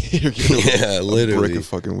 Right. You're getting Yeah, a literally. brick of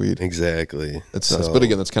fucking weed. Exactly. That's nuts. But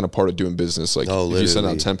again, that's kind of part of doing business. Like, Oh, if you send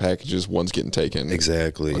out literally. 10 packages, one's getting taken.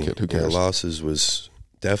 Exactly. Okay, who cares? Yeah, losses was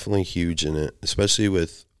definitely huge in it, especially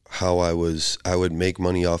with how I would make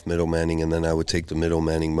money off middlemaning and then I would take the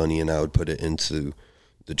middlemaning money and I would put it into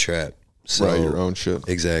the trap. So, Right, your own shit.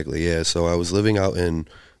 Exactly, yeah. So I was living out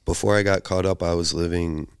before I got caught up, it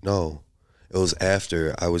was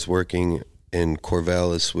after I was working in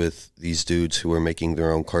Corvallis with these dudes who were making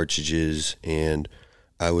their own cartridges, and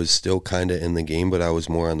I was still kind of in the game, but I was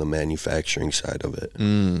more on the manufacturing side of it.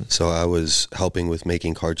 So I was helping with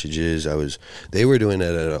making cartridges. They were doing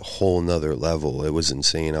it at a whole nother level. It was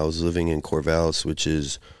insane. I was living in Corvallis, which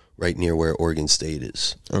is right near where Oregon State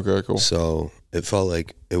is. Okay, cool. So it felt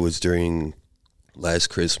like it was during last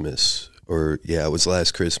Christmas, it was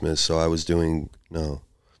last Christmas. So I was doing, the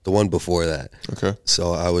one before that. Okay.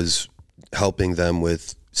 So I was helping them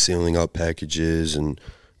with sealing up packages and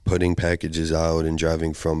putting packages out and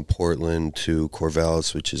driving from Portland to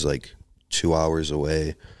Corvallis, which is like 2 hours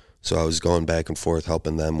away. So I was going back and forth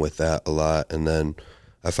helping them with that a lot. And then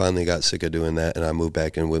I finally got sick of doing that and I moved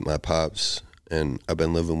back in with my pops. And I've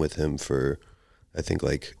been living with him for, I think,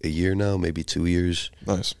 like a year now, maybe 2 years.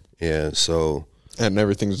 Nice. Yeah, so. And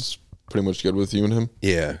everything's pretty much good with you and him?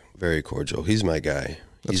 Yeah, very cordial. He's my guy.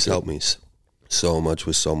 He's helped me so much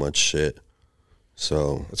with so much shit.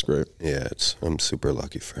 So that's great. Yeah, I'm super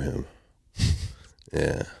lucky for him.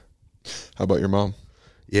 Yeah. How about your mom?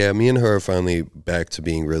 Yeah, me and her are finally back to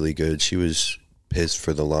being really good. She was pissed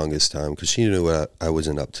for the longest time because she knew I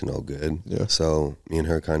wasn't up to no good. Yeah. So me and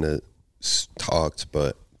her kind of talked,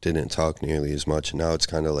 but didn't talk nearly as much. And now it's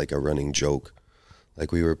kind of like a running joke.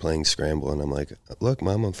 Like we were playing Scramble, and I'm like, "Look,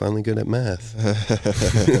 Mom, I'm finally good at math."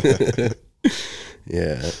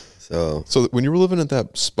 Yeah. So when you were living at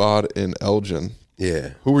that spot in Elgin,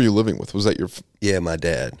 yeah, who were you living with? Was that your? Yeah, my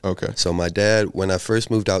dad. Okay. So my dad, when I first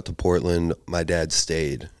moved out to Portland, my dad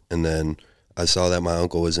stayed, and then I saw that my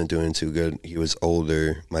uncle wasn't doing too good. He was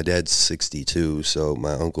older. My dad's 62, so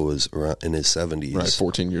my uncle was around in his 70s. Right,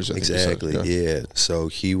 14 years. I think exactly. you said. Yeah. So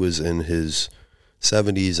he was in his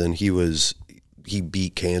 70s, and he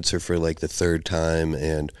beat cancer for like the third time,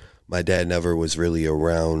 and my dad never was really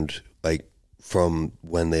around. Like from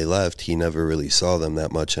when they left, he never really saw them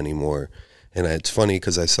that much anymore. And it's funny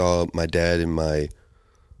because I saw my dad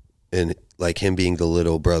and like him being the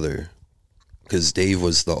little brother, because Dave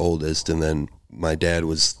was the oldest and then my dad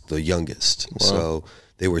was the youngest. Wow. So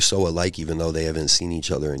they were so alike, even though they haven't seen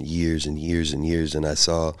each other in years and years and years. And I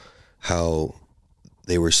saw how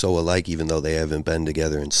they were so alike, even though they haven't been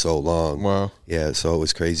together in so long. Wow. Yeah, so it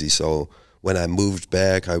was crazy. So when I moved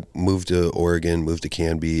back, I moved to Oregon, moved to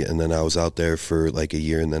Canby, and then I was out there for like a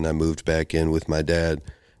year, and then I moved back in with my dad,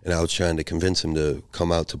 and I was trying to convince him to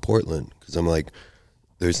come out to Portland, because I'm like,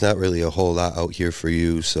 there's not really a whole lot out here for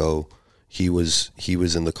you. So he was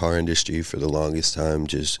in the car industry for the longest time,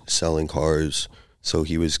 just selling cars. So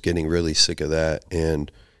he was getting really sick of that,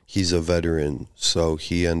 and he's a veteran, so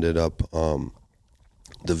he ended up,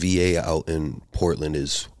 the VA out in Portland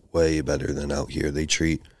is way better than out here. They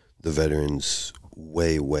treat the veterans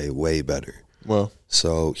way, way, way better. Well,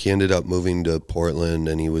 So he ended up moving to Portland,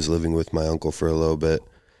 and he was living with my uncle for a little bit.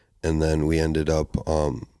 And then we ended up,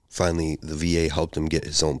 finally, the VA helped him get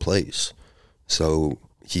his own place. So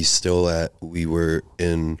he's still we were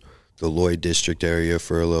in the Lloyd District area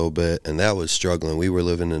for a little bit, and that was struggling. We were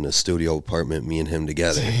living in a studio apartment, me and him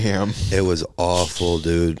together. damn. It was awful,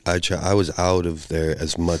 dude. I was out of there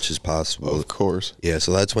as much as possible. Of course. Yeah,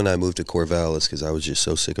 so that's when I moved to Corvallis, because I was just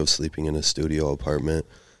so sick of sleeping in a studio apartment.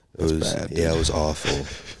 It was bad, dude. Yeah, it was awful.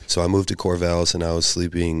 So I moved to Corvallis, and I was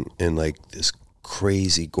sleeping in like this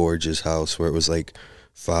crazy gorgeous house where it was like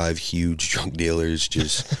 5 huge drug dealers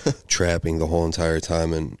just trapping the whole entire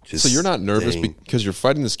time. And just So you're not nervous because you're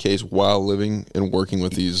fighting this case while living and working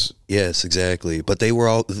with these. Yes, exactly. But they were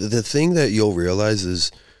all, the thing that you'll realize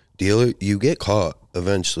is, dealer, you get caught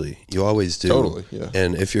eventually. You always do. Totally, yeah.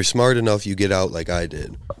 And if you're smart enough, you get out like I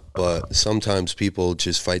did. But sometimes people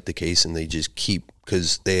just fight the case and they just keep,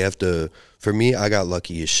 because they have to. For me, I got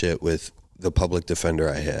lucky as shit with the public defender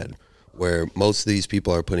I had, where most of these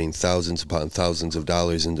people are putting thousands upon thousands of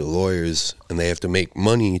dollars into lawyers, and they have to make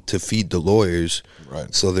money to feed the lawyers.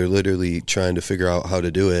 Right. So they're literally trying to figure out how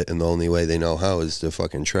to do it, and the only way they know how is to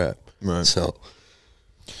fucking trap. Right. So,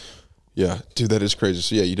 Yeah, dude, that is crazy.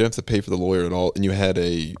 So yeah, you didn't have to pay for the lawyer at all, and you had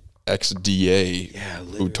a ex-DA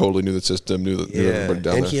who totally knew the system, knew everybody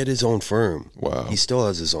down and there. he had his own firm. Wow. He still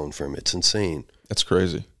has his own firm. It's insane. That's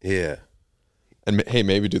crazy. Yeah. And hey,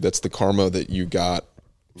 maybe, dude, that's the karma that you got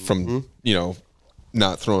from,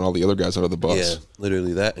 not throwing all the other guys under the bus. Yeah,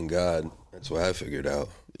 literally that and God. That's what I figured out.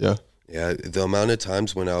 Yeah. Yeah, the amount of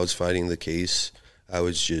times when I was fighting the case, I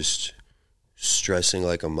was just stressing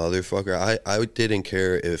like a motherfucker. I didn't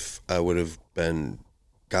care if I would have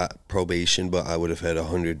got probation, but I would have had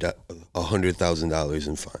 $100,000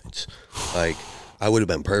 in fines. Like, I would have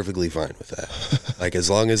been perfectly fine with that. Like, as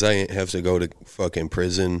long as I didn't have to go to fucking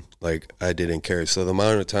prison, like, I didn't care. So the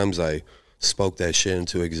amount of times I spoke that shit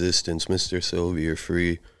into existence, Mr. Silvey, you're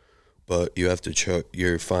free, but you have to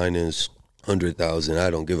your fine is 100,000.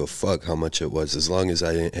 I don't give a fuck how much it was, as long as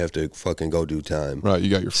I didn't have to fucking go do time. Right, you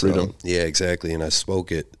got your freedom. So, yeah, exactly. And I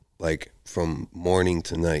spoke it like from morning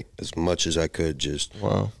to night as much as I could, just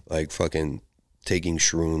like fucking taking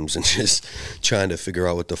shrooms and just trying to figure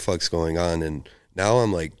out what the fuck's going on. And now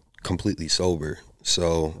I'm like completely sober.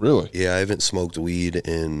 So Really? Yeah, I haven't smoked weed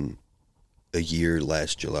in a year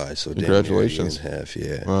last July. So congratulations. damn near a year and a half.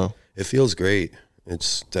 Yeah. Wow. It feels great.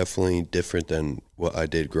 It's definitely different than what I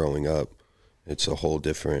did growing up. It's a whole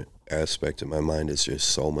different aspect of my mind. It's just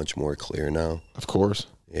so much more clear now. Of course.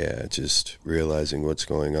 Yeah, just realizing what's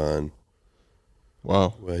going on.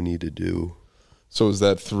 Wow. What I need to do. So is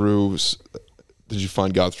that through, did you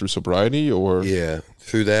find God through sobriety or? Yeah,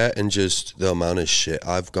 through that and just the amount of shit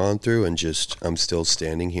I've gone through, and just I'm still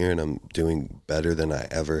standing here and I'm doing better than I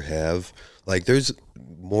ever have. Like, there's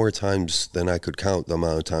more times than I could count the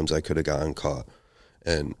amount of times I could have gotten caught.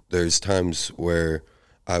 And there's times where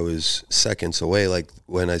I was seconds away. Like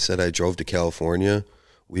when I said I drove to California,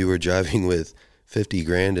 we were driving with 50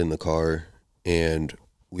 grand in the car and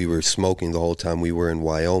we were smoking the whole time. We were in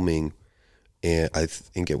Wyoming, and I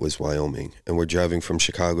think it was Wyoming. And we're driving from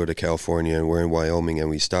Chicago to California, and we're in Wyoming, and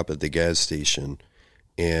we stop at the gas station.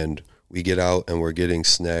 And we get out, and we're getting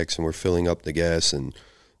snacks, and we're filling up the gas. And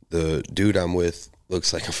the dude I'm with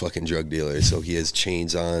looks like a fucking drug dealer. So he has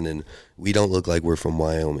chains on, and we don't look like we're from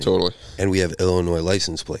Wyoming. Totally. And we have Illinois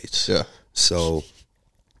license plates. Yeah. So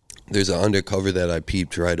there's an undercover that I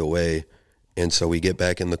peeped right away. And so we get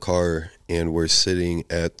back in the car, and we're sitting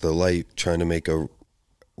at the light trying to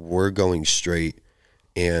we're going straight,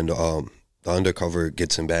 and the undercover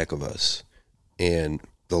gets in back of us. And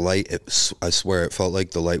the light, I swear, it felt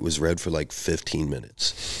like the light was red for like 15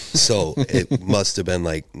 minutes. So it must have been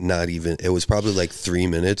like it was probably like 3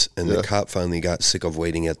 minutes, and the cop finally got sick of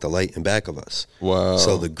waiting at the light in back of us. Wow.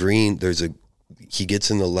 So the green, he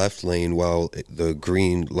gets in the left lane while the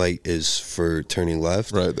green light is for turning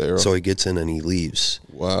left. Right there. So he gets in and he leaves.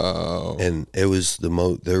 Wow. And it was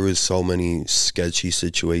there was so many sketchy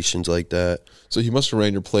situations like that. So he must have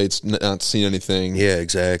ran your plates, not seen anything. Yeah,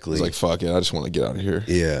 exactly. He's like, fuck it, I just want to get out of here.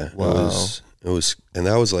 Yeah. Wow. It was, and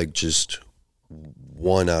that was like just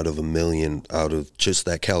 1 out of a million out of just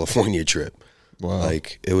that California trip. Wow.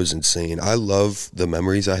 Like, it was insane. I love the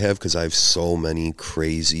memories I have because I have so many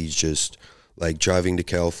crazy, just like driving to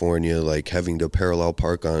California, like having to parallel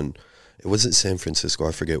park on, it wasn't San Francisco,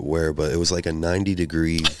 I forget where, but it was like a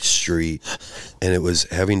 90-degree street, and it was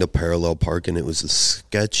having to parallel park, and it was the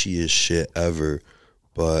sketchiest shit ever.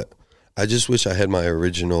 But I just wish I had my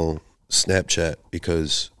original Snapchat,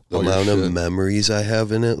 because the amount of memories I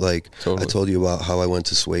have in it, like totally. I told you about how I went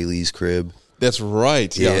to Sway Lee's crib. That's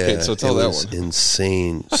right. Yeah. Okay. So tell that one.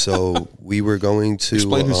 Insane. So we were going to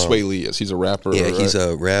explain who Sway Lee is. He's a rapper. Yeah, right? he's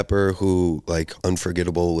a rapper who like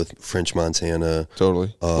Unforgettable with French Montana.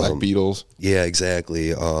 Totally. Black Beatles. Yeah,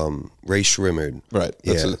 exactly. Ray Shrimmered. Right.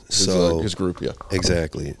 That's his group. Yeah.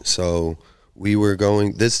 Exactly. So we were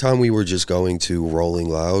going. This time we were just going to Rolling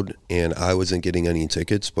Loud, and I wasn't getting any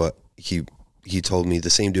tickets, but he told me,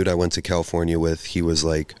 the same dude I went to California with. He was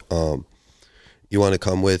like, you want to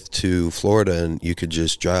come with to Florida and you could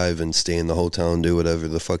just drive and stay in the hotel and do whatever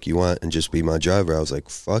the fuck you want and just be my driver. I was like,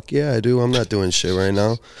 fuck yeah, I do. I'm not doing shit right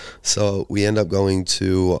now. So we end up going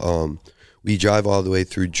to, we drive all the way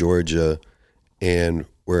through Georgia and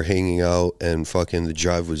we're hanging out and fucking the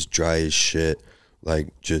drive was dry as shit. Like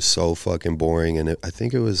just so fucking boring. And I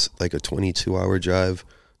think it was like a 22-hour drive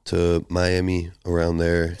to Miami around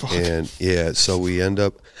there. Fuck. And yeah, so we end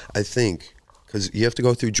up, I think, because you have to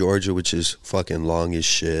go through Georgia, which is fucking long as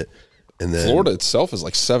shit. And then Florida itself is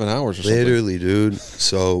like 7 hours or something. Literally, dude.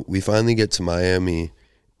 So we finally get to Miami,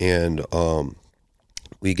 and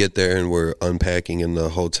we get there, and we're unpacking in the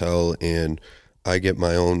hotel, and I get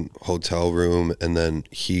my own hotel room, and then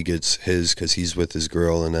he gets his because he's with his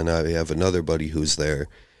girl, and then I have another buddy who's there.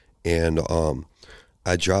 And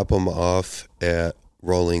I drop him off at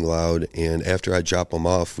Rolling Loud, and after I drop him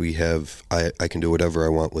off, I can do whatever I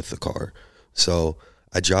want with the car. So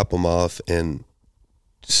I drop them off, and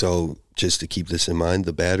so just to keep this in mind,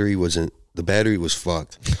 the battery was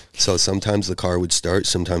fucked. So sometimes the car would start,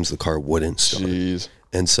 sometimes the car wouldn't start. Jeez.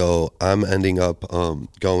 And so I'm ending up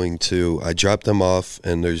I dropped them off,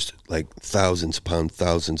 and there's like thousands upon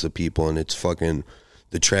thousands of people, and it's fucking,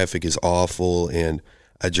 the traffic is awful, and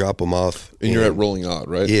I drop them off. And you're at Rolling Loud,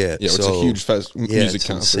 right? Yeah. Yeah, it's a huge music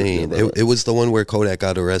concert. Insane. Yeah, right. It was the one where Kodak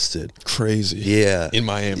got arrested. Crazy. Yeah. In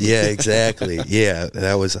Miami. Yeah, exactly. Yeah.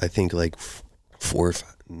 That was, I think, like 4 or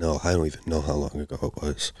 5. No, I don't even know how long ago it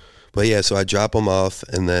was. But yeah, so I drop them off,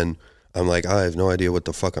 and then I'm like, I have no idea what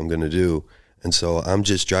the fuck I'm going to do. And so I'm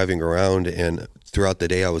just driving around, and throughout the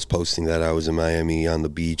day I was posting that I was in Miami on the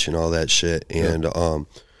beach and all that shit. And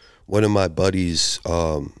one of my buddies,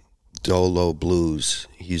 Dolo Blues.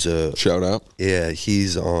 He's a shout out. Yeah,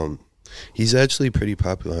 he's actually pretty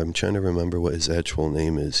popular. I'm trying to remember what his actual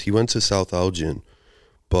name is. He went to South Elgin,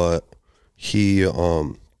 but he's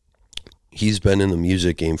been in the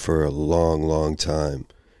music game for a long, long time.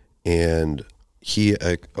 And he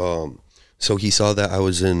so he saw that I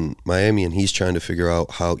was in Miami, and he's trying to figure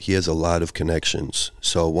out how he has a lot of connections.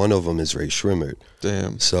 So one of them is Ray Shrimmered.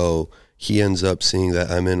 Damn. So he ends up seeing that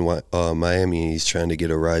I'm in Miami, and he's trying to get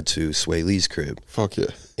a ride to Sway Lee's crib. Fuck yeah.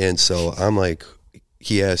 And so I'm like,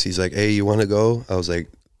 he's like, hey, you want to go? I was like,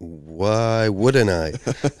 why wouldn't I?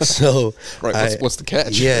 So right, what's the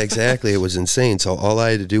catch? Yeah, exactly. It was insane. So all I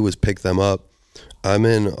had to do was pick them up. I'm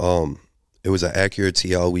in, it was an Acura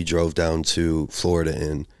TL we drove down to Florida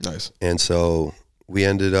in. Nice. And so we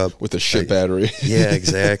ended up with a shit battery. Yeah,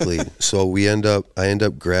 exactly. So I end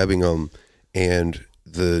up grabbing them, and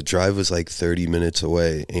the drive was like 30 minutes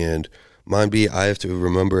away, and mind be, I have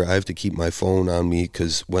to keep my phone on me,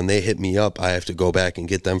 because when they hit me up, I have to go back and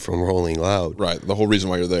get them from Rolling Loud. Right, the whole reason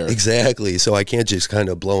why you're there. Exactly. So I can't just kind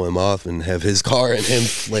of blow him off and have his car and him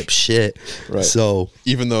flip shit. Right. So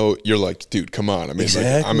even though you're like, dude, come on. I mean,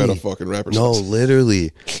 exactly. like, I'm at a fucking rapper's No, house.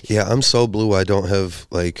 literally. Yeah, I'm so blue. I don't have,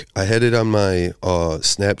 like, I had it on my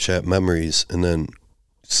Snapchat memories, and then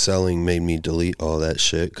selling made me delete all that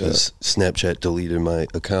shit, because Snapchat deleted my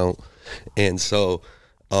account. And so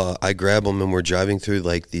I grab them, and we're driving through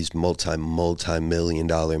like these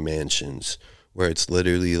multi-million-dollar mansions where it's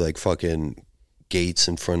literally like fucking gates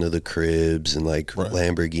in front of the cribs, and like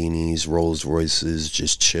Lamborghinis, Rolls Royces,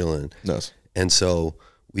 just chilling. Nice. And so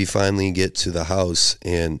we finally get to the house,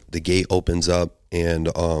 and the gate opens up, and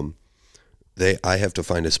I have to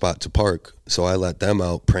find a spot to park. So I let them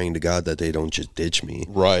out, praying to God that they don't just ditch me.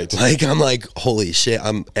 Right. Like, I'm like, holy shit,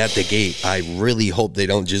 I'm at the gate. I really hope they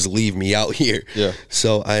don't just leave me out here. Yeah.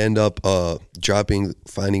 So I end up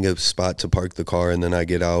finding a spot to park the car, and then I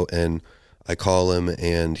get out, and I call him,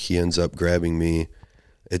 and he ends up grabbing me.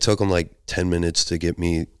 It took him like 10 minutes to get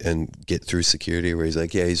me and get through security, where he's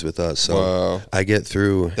like, yeah, he's with us. So I get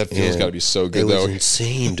through. That feels got to be so good, though. It was though.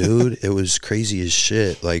 insane, dude. It was crazy as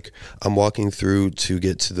shit. Like, I'm walking through to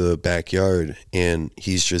get to the backyard, and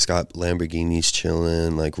he's just got Lamborghinis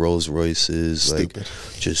chilling, like Rolls Royces, stupid. Like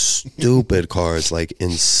just stupid cars, like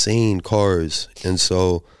insane cars. And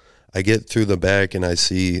so I get through the back, and I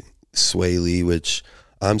see Sway Lee, which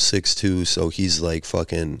I'm 6'2", so he's like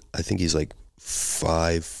fucking, I think he's like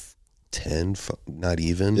 5'10", not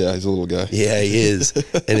even. Yeah, he's a little guy. Yeah, he is.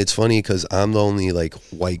 And it's funny because I'm the only like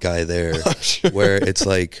white guy there, sure. Where it's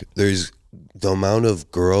like there's the amount of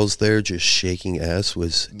girls there just shaking ass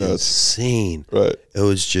was insane. Right. It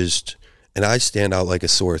was just, and I stand out like a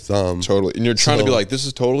sore thumb. Totally. And you're trying to be like, this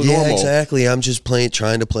is totally normal. Yeah, exactly. I'm just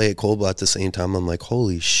trying to play it cool, but at the same time, I'm like,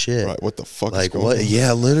 holy shit. Right. What the fuck like, is going what? on?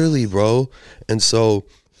 Yeah, literally, bro. And so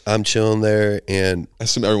I'm chilling there, and I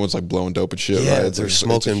assume everyone's like blowing dope and shit, yeah, right? they're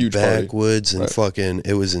smoking backwoods and fucking,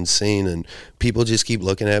 it was insane. And people just keep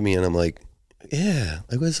looking at me, and I'm like, yeah,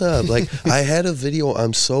 like, what's up? Like, I had a video,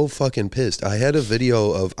 I'm so fucking pissed. I had a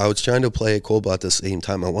video of, I was trying to play it cool, but at the same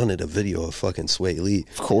time, I wanted a video of fucking Sway Lee.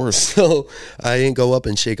 Of course. So I didn't go up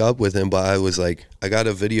and shake up with him, but I was like, I got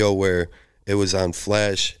a video where it was on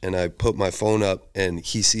flash, and I put my phone up, and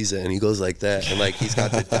he sees it, and he goes like that, and like, he's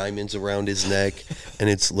got the diamonds around his neck, and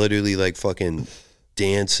it's literally like fucking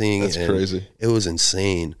dancing. That's crazy. It was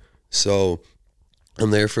insane. So I'm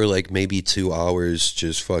there for like maybe 2 hours,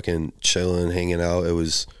 just fucking chilling, hanging out. It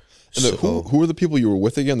was. And who are the people you were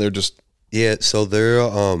with again? They're just. Yeah, so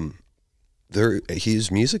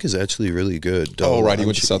his music is actually really good. Oh, right, he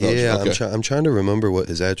went to South Africa. Yeah, okay. I'm trying to remember what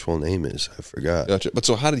his actual name is. I forgot. Gotcha. But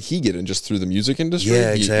so how did he get in? Just through the music industry?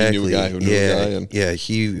 Yeah, exactly. He knew a guy who knew a guy.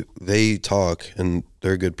 Yeah, they talk, and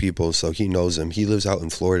they're good people, so he knows him. He lives out in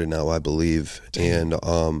Florida now, I believe. Damn.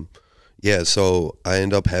 And yeah, so I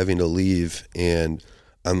end up having to leave, and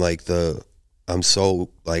I'm so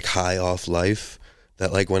like high off life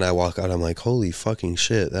that like when I walk out, I'm like, holy fucking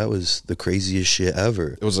shit, that was the craziest shit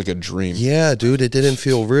ever. It was like a dream. Yeah, dude, it didn't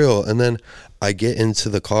feel real. And then I get into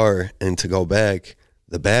the car, and to go back,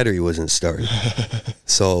 the battery wasn't starting.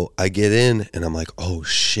 So I get in, and I'm like, oh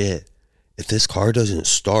shit, if this car doesn't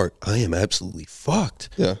start, I am absolutely fucked.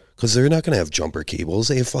 Yeah. Because they're not going to have jumper cables.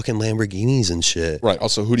 They have fucking Lamborghinis and shit. Right.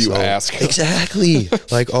 Also, who do you ask? Exactly.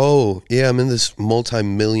 Like, oh, yeah, I'm in this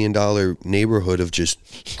multi-million-dollar neighborhood of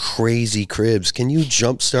just crazy cribs. Can you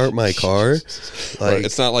jumpstart my car? Like, right.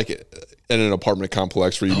 It's not like in an apartment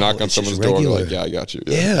complex where you knock on someone's door and they're like, yeah, I got you.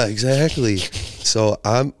 Yeah, exactly. So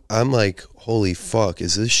I'm like, holy fuck,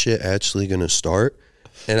 is this shit actually going to start?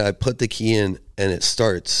 And I put the key in, and it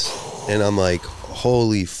starts. And I'm like,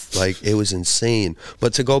 holy, like, it was insane.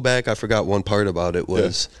 But to go back, I forgot one part about it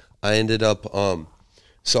was I ended up,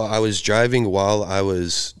 so I was driving while I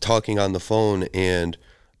was talking on the phone, and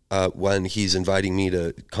when he's inviting me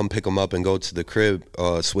to come pick him up and go to the crib,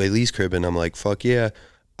 Sway Lee's crib, and I'm like, fuck yeah.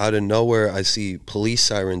 Out of nowhere, I see police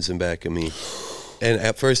sirens in back of me. And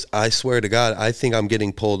at first, I swear to God, I think I'm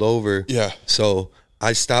getting pulled over. Yeah. So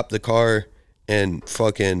I stop the car and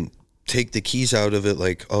fucking take the keys out of it,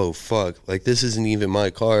 like, oh fuck, like, this isn't even my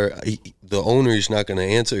car. The owner's not going to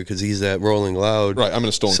answer because he's at Rolling Loud. Right, I'm in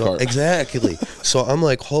a stolen car. Exactly. So I'm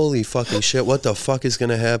like, holy fucking shit, what the fuck is going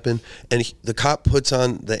to happen? And the cop puts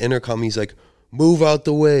on the intercom, he's like, move out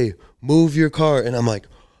the way, move your car. And I'm like,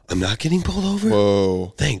 I'm not getting pulled over?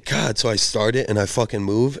 Whoa. Thank God. So I start it, and I fucking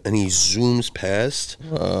move, and he zooms past.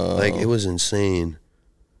 Like, it was insane.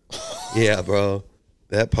 Yeah, bro.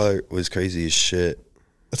 That part was crazy as shit.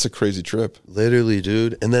 That's a crazy trip. Literally,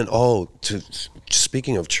 dude. And then,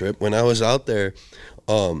 speaking of trip, when I was out there,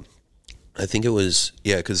 I think it was,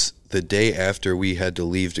 because the day after we had to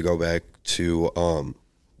leave to go back to,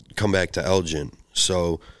 come back to Elgin.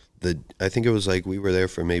 So I think it was like we were there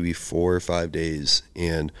for maybe 4 or 5 days.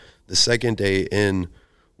 And the second day in,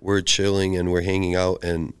 we're chilling and we're hanging out.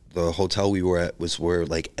 And the hotel we were at was where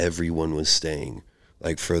like everyone was staying,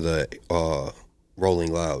 like for the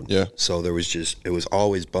Rolling Loud. Yeah. So there was it was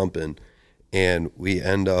always bumping. And we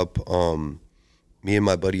end up, me and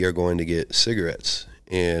my buddy are going to get cigarettes.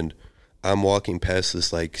 And I'm walking past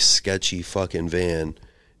this like sketchy fucking van.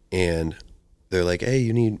 And they're like, hey,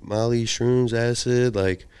 you need Molly, shrooms, acid?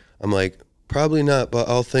 Like, I'm like, probably not, but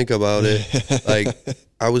I'll think about it. Like,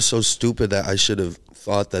 I was so stupid that I should have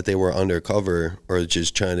thought that they were undercover or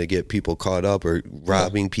just trying to get people caught up or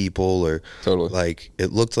robbing people or totally. Like,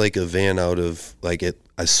 it looked like a van out of like it.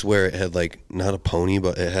 I swear it had like not a pony,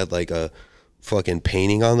 but it had like a fucking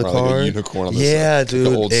painting on the car. Like a unicorn on the side. Dude,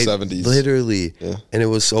 the old 70s. Literally. Yeah. And it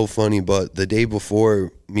was so funny. But the day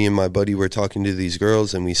before, me and my buddy were talking to these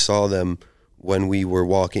girls, and we saw them when we were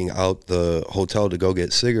walking out the hotel to go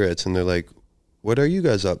get cigarettes, and they're like, what are you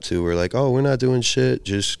guys up to? We're like, oh, we're not doing shit,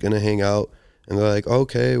 just gonna hang out. And they're like,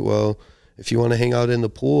 okay, well, if you want to hang out in the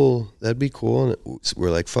pool, that'd be cool. And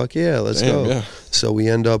we're like, fuck yeah, let's go. Yeah. So we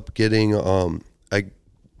end up getting, I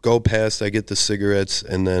go past, I get the cigarettes,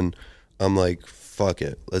 and then I'm like, fuck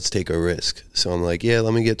it, let's take a risk. So I'm like, yeah,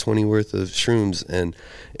 let me get 20 worth of shrooms. And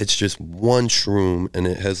it's just one shroom, and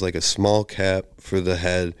it has like a small cap for the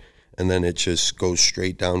head, and then it just goes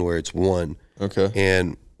straight down where it's one. Okay.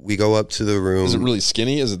 And we go up to the room. Is it really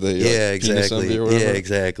skinny? Is it the exactly. or whatever? Yeah,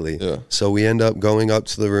 exactly. Yeah. So we end up going up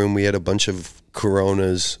to the room. We had a bunch of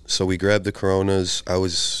Coronas. So we grabbed the Coronas.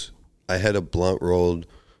 I had a blunt rolled.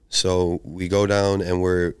 So we go down and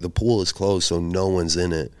the pool is closed, so no one's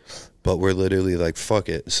in it. But we're literally like, fuck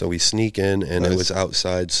it. So we sneak in, and It was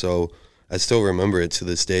outside. So I still remember it to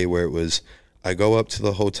this day, where it was, I go up to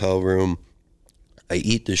the hotel room, I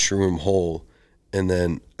eat the shroom whole, and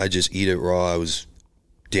then I just eat it raw. I was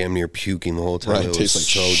damn near puking the whole time. Right, it tastes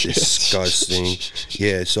was like so shit. disgusting.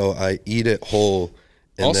 Yeah, so I eat it whole.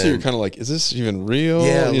 And also, then, you're kind of like, is this even real?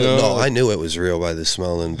 yeah, no, like, I knew it was real by the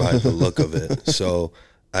smell and by the look of it. So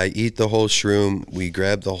I eat the whole shroom. We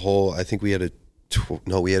grabbed the whole, I think we had a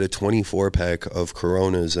 24-pack of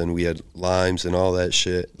Coronas, and we had limes and all that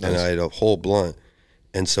shit. Nice. And I had a whole blunt.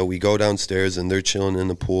 And so we go downstairs, and they're chilling in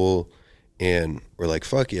the pool, and we're like,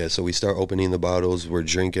 fuck yeah. So we start opening the bottles. We're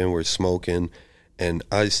drinking, we're smoking, and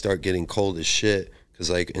I start getting cold as shit. Because,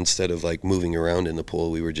 like, instead of, like, moving around in the pool,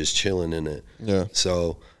 we were just chilling in it. Yeah.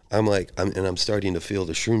 So I'm like, I'm starting to feel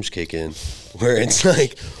the shrooms kick in, where it's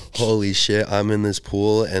like, holy shit, I'm in this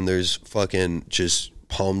pool, and there's fucking just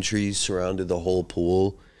palm trees surrounded the whole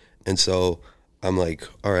pool. And so I'm like,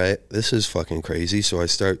 all right, this is fucking crazy. So I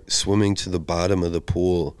start swimming to the bottom of the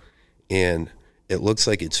pool, and it looks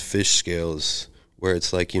like it's fish scales, where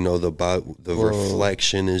it's like, you know, the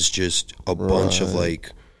reflection is just a bunch of,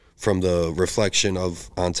 like, from the reflection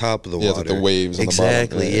of on top of the water. Like the waves on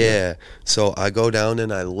exactly, the bottom. Yeah. So I go down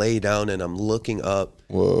and I lay down, and I'm looking up.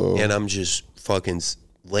 Whoa. And I'm just fucking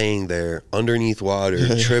laying there underneath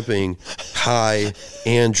water, tripping, high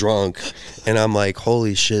and drunk. And I'm like,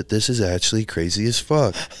 holy shit, this is actually crazy as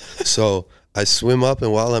fuck. So I swim up,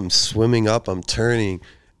 and while I'm swimming up, I'm turning.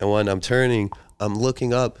 And when I'm turning, I'm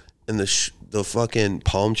looking up, and the fucking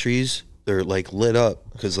palm trees, they're like lit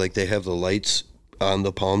up because like they have the lights on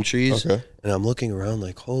the palm trees. Okay. And I'm looking around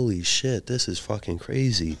like, holy shit, this is fucking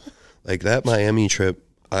crazy. Like that Miami trip,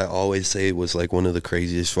 I always say, was like one of the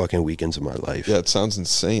craziest fucking weekends of my life. Yeah, it sounds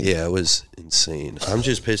insane. Yeah, it was insane. I'm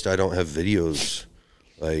just pissed I don't have videos.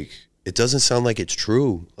 Like, it doesn't sound like it's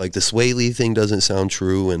true. Like, the Sway Lee thing doesn't sound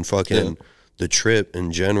true, and fucking the trip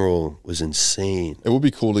in general was insane. It would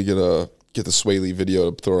be cool to get the Sway Lee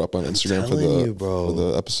video to throw up on Instagram for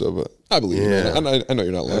the episode, but I believe you, man. I know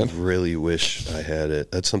you're not lying. I really wish I had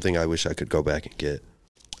it. That's something I wish I could go back and get.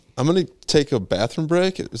 I'm going to take a bathroom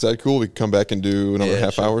break. Is that cool? We can come back and do another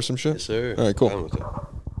half hour or some shit? Yes, sir. All right, cool.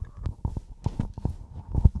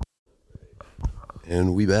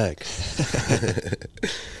 And we back.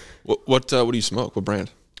 What do you smoke? What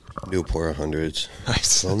brand? Newport 100s. Nice.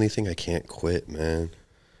 It's the only thing I can't quit, man.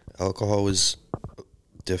 Alcohol was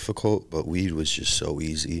difficult, but weed was just so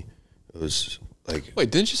easy. It was like...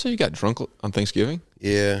 Wait, didn't you say you got drunk on Thanksgiving?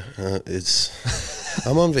 Yeah,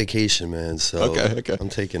 I'm on vacation, man, so okay. I'm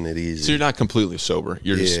taking it easy. So you're not completely sober.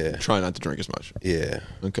 You're just trying not to drink as much. Yeah.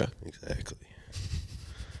 Okay. Exactly.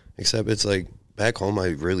 Except it's like, back home, I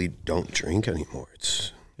really don't drink anymore.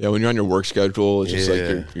 Yeah, when you're on your work schedule, it's just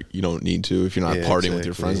like you don't need to if you're not partying with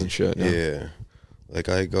your friends and shit. Yeah. Like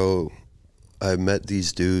I met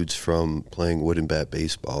these dudes from playing wooden bat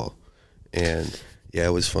baseball, and yeah,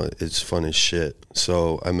 it was fun. It's fun as shit.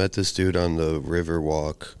 So I met this dude on the river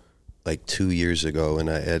walk like 2 years ago, and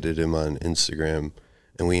I added him on Instagram,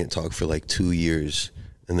 and we didn't talk for like 2 years,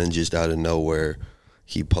 and then just out of nowhere,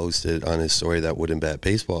 he posted on his story that wooden bat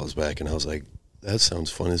baseball is back, and I was like, that sounds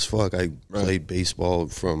fun as fuck. I played baseball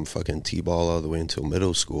from fucking T-ball all the way until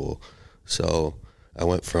middle school. So I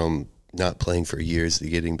went from not playing for years to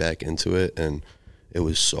getting back into it, and it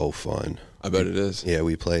was so fun. I bet it is. Yeah,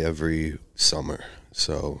 we play every summer.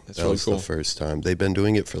 So That's that really was cool. The first time. They've been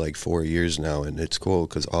doing it for like 4 years now, and it's cool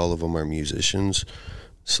because all of them are musicians.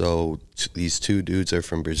 So these two dudes are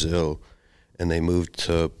from Brazil, and they moved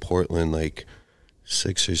to Portland like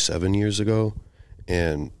 6 or 7 years ago,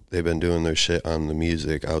 and they've been doing their shit on the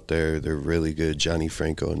music out there. They're really good. Johnny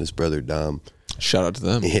Franco and his brother Dom. Shout out to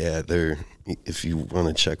them. Yeah, if you want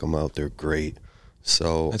to check them out, they're great.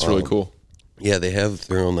 So that's really cool. Yeah, they have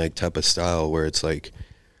their own like type of style where it's like,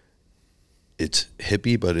 it's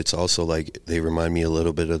hippie, but it's also like, they remind me a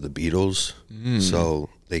little bit of the Beatles. So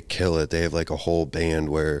they kill it. They have like a whole band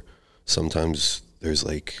where sometimes there's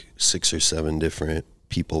like 6 or 7 different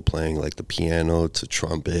people playing like the piano to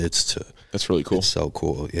trumpets to... That's really cool. It's so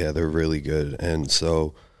cool. Yeah, they're really good. And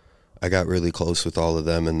so I got really close with all of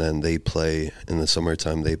them, and then they play, in the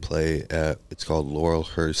summertime, they play at, it's called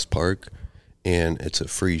Laurelhurst Park, and it's a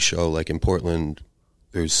free show. Like in Portland,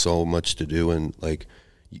 there's so much to do, and like,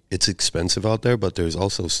 it's expensive out there, but there's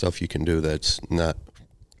also stuff you can do that's not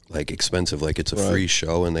like expensive. Like it's a free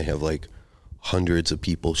show, and they have like hundreds of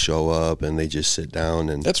people show up and they just sit down,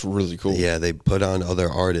 and that's really cool. Yeah, they put on other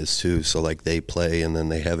artists too, so like they play and then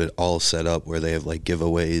they have it all set up where they have like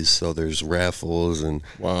giveaways, so there's raffles, and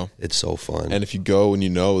wow, it's so fun. And if you go and you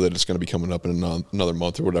know that it's going to be coming up in another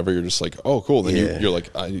month or whatever, you're just like, oh cool, then you're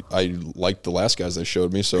like, I liked the last guys they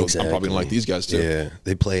showed me, so I'm probably gonna like these guys too. Yeah,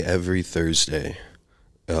 they play every Thursday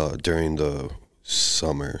during the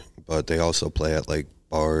summer, but they also play at like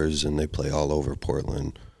bars and they play all over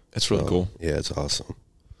Portland. That's really cool. Yeah, it's awesome.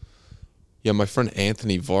 Yeah, my friend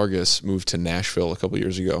Anthony Vargas moved to Nashville a couple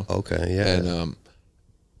years ago. Okay, yeah. And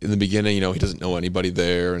in the beginning, he doesn't know anybody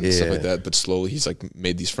there and stuff like that, but slowly he's like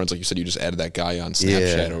made these friends. Like you said, you just added that guy on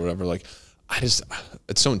Snapchat or whatever. Like, it's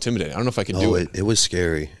so intimidating. I don't know if I can do it. It was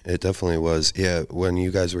scary. It definitely was. Yeah, when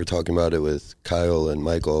you guys were talking about it with Kyle and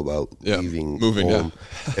Michael about moving home,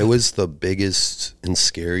 it was the biggest and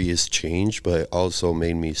scariest change, but it also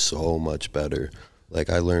made me so much better. Like,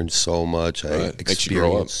 I learned so much. I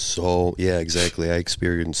experienced I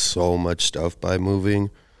experienced so much stuff by moving.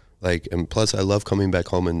 Like, and plus I love coming back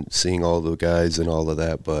home and seeing all the guys and all of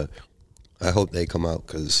that, but I hope they come out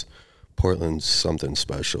because Portland's something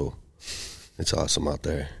special. It's awesome out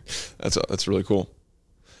there. That's really cool.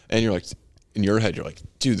 And you're like, in your head, you're like,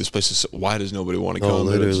 dude, this place is so, why does nobody want to come? Oh,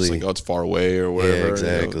 literally. It's just like, it's far away or whatever. Yeah,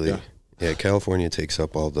 exactly. Yeah, California takes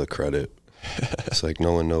up all the credit. It's like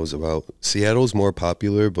no one knows about. Seattle's more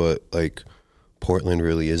popular, but like Portland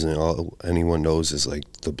really isn't. All anyone knows is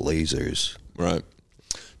like the Blazers. Right.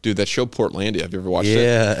 Dude, that show Portlandia, have you ever watched it?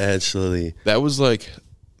 Yeah, actually. That was like,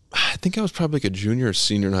 I think I was probably like a junior or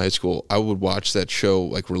senior in high school. I would watch that show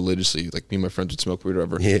like religiously. Like me and my friends would smoke weed or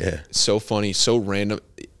whatever. Yeah. It's so funny, so random.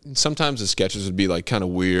 Sometimes the sketches would be like kind of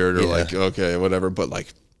weird or like, okay, whatever. But like,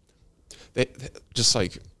 they just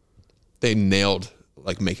like, they nailed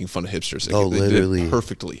like making fun of hipsters. Like, they literally. did it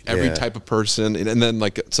perfectly. Every type of person. And then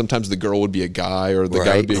like sometimes the girl would be a guy or the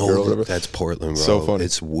guy would be a girl or whatever. That's Portland, bro. So funny.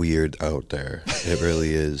 It's weird out there. It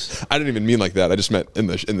really is. I didn't even mean like that. I just meant in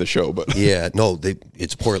the show, but yeah, no,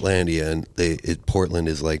 it's Portlandia, and Portland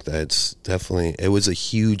is like that. It's definitely, it was a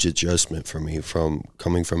huge adjustment for me from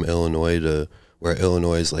coming from Illinois to where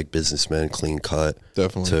Illinois is like businessmen, clean cut,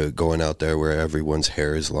 definitely, to going out there where everyone's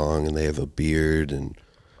hair is long and they have a beard, and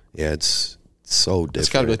yeah, it's so different. It's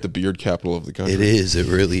got to be like the beard capital of the country. It is. It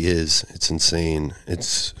really is. It's insane.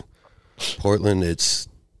 It's Portland. It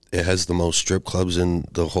has the most strip clubs in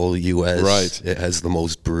the whole U.S. Right. It has the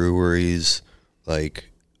most breweries.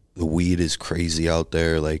 Like, the weed is crazy out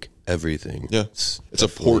there. Like, everything. Yeah. It's a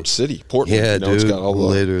port city. Portland. Yeah, dude. It's got all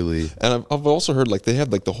literally. And I've also heard like they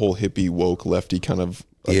have like the whole hippie woke lefty kind of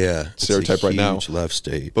stereotype right now. Huge left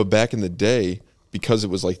state. But back in the day, because it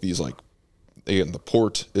was like these like, again, the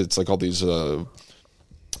port, it's like all these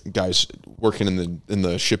guys working in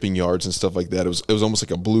the shipping yards and stuff like that. It was almost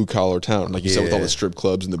like a blue collar town, like you said, with all the strip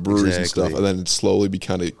clubs and the breweries and stuff. And then it slowly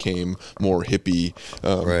became more hippie.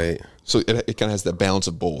 Right. So it kind of has that balance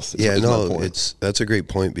of both. That's a great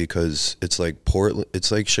point, because it's like Portland.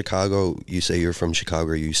 It's like Chicago. You say you're from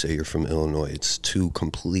Chicago, you say you're from Illinois. It's two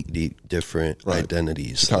completely different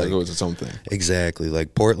identities. Chicago is its own thing. Exactly.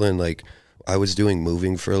 Like Portland, like I was doing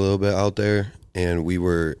moving for a little bit out there, and we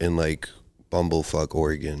were in like Bumblefuck,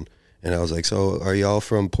 Oregon. And I was like, so are y'all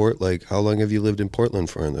from like, how long have you lived in Portland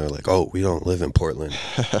for? And they're like, oh, we don't live in Portland.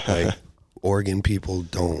 Like, Oregon people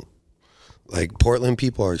don't. Like, Portland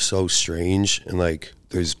people are so strange. And like,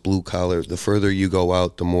 there's blue collar. The further you go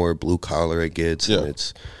out, the more blue collar it gets. Yeah. And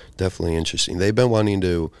it's definitely interesting. They've been wanting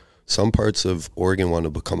to, some parts of Oregon want to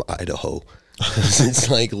become Idaho. It's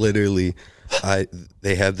like literally,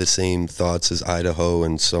 they have the same thoughts as Idaho,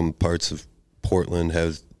 and some parts of Portland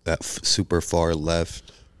have that super far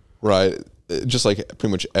left. Right. Just like pretty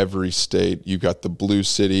much every state, you've got the blue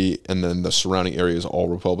city, and then the surrounding area is all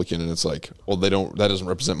Republican, and it's like, well, that doesn't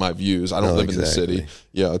represent my views. I don't live in the city.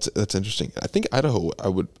 Yeah, that's interesting. I think Idaho, I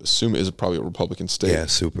would assume, is probably a Republican state. Yeah,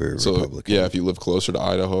 super Republican. Yeah, if you live closer to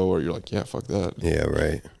Idaho, or you're like, yeah, fuck that. Yeah,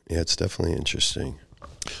 right. Yeah, it's definitely interesting.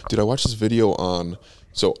 Dude, I watched this video on,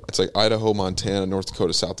 so it's like Idaho, Montana, North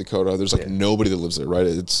Dakota, South Dakota. There's like nobody that lives there, right?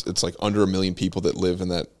 It's like under 1 million people that live in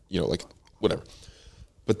that, like whatever.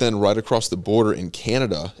 But then right across the border in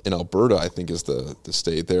Canada, in Alberta, I think is the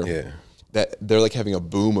state there. Yeah. That they're like having a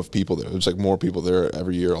boom of people there. There's like more people there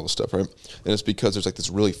every year, all this stuff, right? And it's because there's like this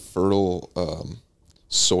really fertile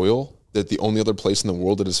soil that the only other place in the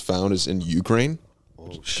world that is found is in Ukraine.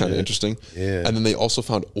 Oh, kind of interesting. Yeah. And then they also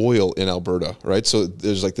found oil in Alberta, right? So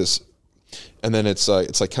there's like this, and then it's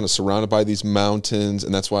like kind of surrounded by these mountains,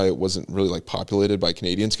 and that's why it wasn't really like populated by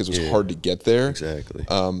Canadians, because it was hard to get there. Exactly.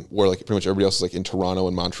 Where like pretty much everybody else is like in Toronto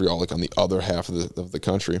and Montreal, like on the other half of the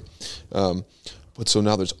country. But so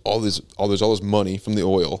now there's all this money from the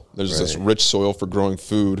oil. There's this rich soil for growing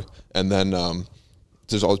food, and then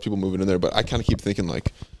there's all these people moving in there. But I kind of keep thinking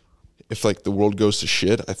like, if like the world goes to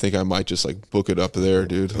shit, I think I might just like book it up there,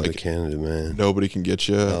 dude. Go like to Canada, man. Nobody can get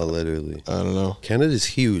you. No, literally. I don't know. Canada's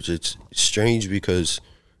huge. It's strange because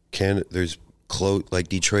there's close. Like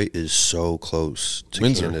Detroit is so close to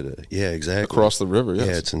Windsor. Canada. Yeah, exactly. Across the river. Yes.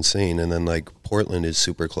 Yeah, it's insane. And then like Portland is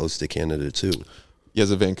super close to Canada too. Yeah,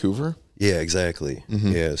 is it Vancouver? Yeah, exactly.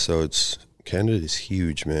 Mm-hmm. Yeah, so Canada is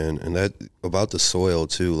huge, man. And that about the soil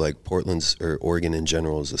too, like Portland's or Oregon in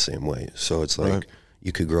general is the same way. So it's like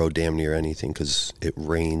you could grow damn near anything because it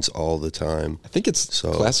rains all the time. I think it's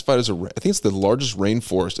classified as I think it's the largest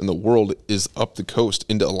rainforest in the world is up the coast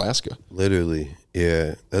into Alaska. Literally,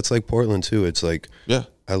 yeah. That's like Portland too. It's like, yeah,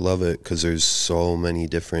 I love it because there's so many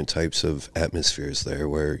different types of atmospheres there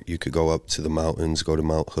where you could go up to the mountains, go to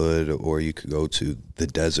Mount Hood, or you could go to the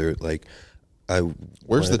desert. Like,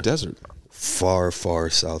 where's the desert? Far, far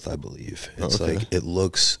south, I believe. It's like,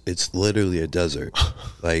 it's literally a desert.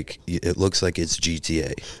 Like, it looks like it's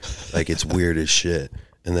GTA. Like, it's weird as shit.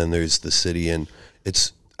 And then there's the city, and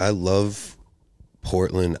I love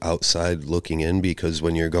Portland outside looking in because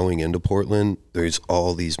when you're going into Portland, there's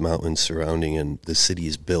all these mountains surrounding, and the city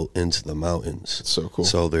is built into the mountains. It's so cool.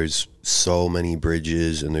 So there's so many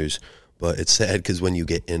bridges, but it's sad because when you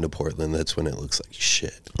get into Portland, that's when it looks like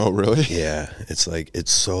shit. Oh, really? Yeah. It's like,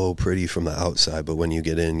 it's so pretty from the outside, but when you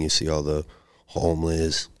get in, you see all the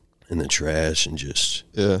homeless and the trash and just...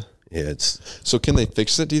 Yeah. Yeah, it's... So can they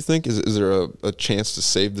fix it, do you think? Is there a chance to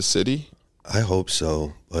save the city? I hope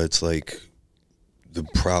so. But it's like... The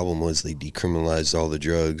problem was they decriminalized all the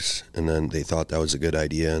drugs, and then they thought that was a good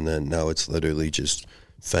idea, and then now it's literally just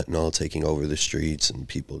fentanyl taking over the streets, and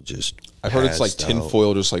people just I heard it's like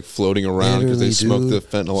tinfoil just like floating around because they smoke the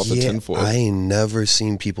fentanyl off the tinfoil. I ain't never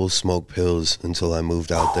seen people smoke pills until I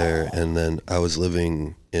moved out there, and then I was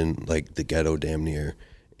living in like the ghetto damn near,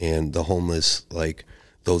 and the homeless, like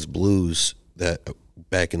those blues that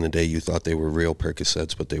back in the day you thought they were real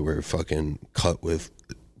Percocets, but they were fucking cut with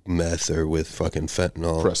meth or with fucking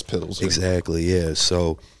fentanyl. Pressed pills. Exactly, yeah.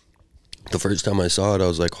 So the first time I saw it, I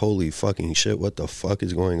was like, holy fucking shit, what the fuck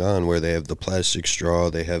is going on? Where they have the plastic straw,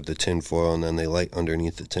 they have the tinfoil, and then they light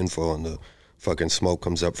underneath the tinfoil, and the fucking smoke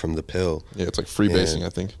comes up from the pill. Yeah, it's like freebasing, I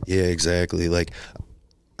think. Yeah, exactly. Like,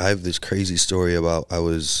 I have this crazy story about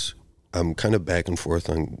I'm kind of back and forth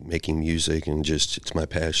on making music, and just it's my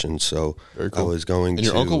passion. So Very cool. I was going and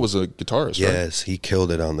your uncle was a guitarist, right? Yes, he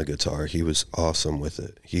killed it on the guitar. He was awesome with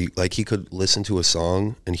it. He could listen to a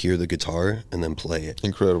song and hear the guitar and then play it.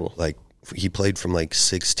 Incredible. Like, he played from like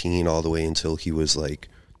 16 all the way until he was like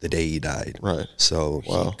the day he died. Right. So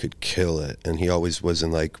he could kill it, and he always was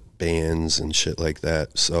in like bands and shit like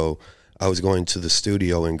that. So I was going to the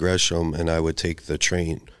studio in Gresham, and I would take the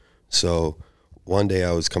train. So one day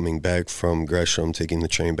I was coming back from Gresham, taking the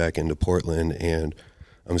train back into Portland, and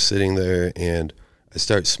I'm sitting there, and I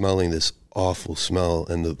start smelling this awful smell,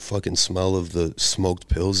 and the fucking smell of the smoked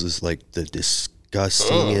pills is like the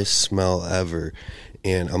disgustingest smell ever.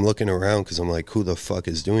 And I'm looking around because I'm like, who the fuck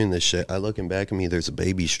is doing this shit? I looking back at me, there's a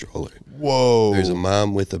baby stroller. Whoa. There's a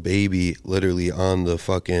mom with a baby literally on the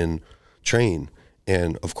fucking train.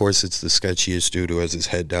 And of course it's the sketchiest dude who has his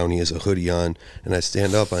head down, he has a hoodie on, and I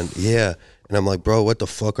stand up and I'm like, bro, what the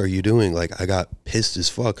fuck are you doing? Like, I got pissed as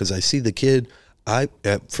fuck because I see the kid.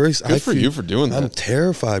 Good for you for doing that. I'm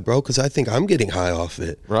terrified, bro, because I think I'm getting high off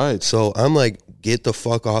it. Right. So I'm like, get the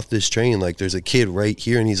fuck off this train. Like, there's a kid right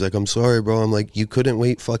here, and he's like, I'm sorry, bro. I'm like, you couldn't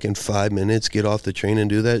wait fucking 5 minutes, get off the train and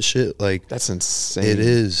do that shit? Like, that's insane. It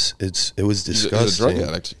is. It was disgusting. He's a drug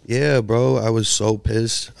addict. Yeah, bro. I was so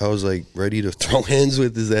pissed. I was like ready to throw hands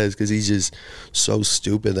with his ass because he's just so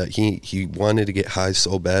stupid that he wanted to get high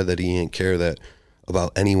so bad that he didn't care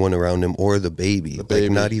about anyone around him or the baby.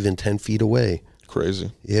 Like, not even 10 feet away.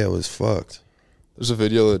 Crazy. Yeah, it was fucked. There's a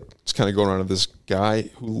video that's kind of going around of this guy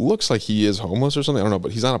who looks like he is homeless or something. I don't know,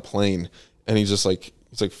 but he's on a plane, and he's like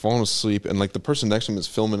falling asleep, and like the person next to him is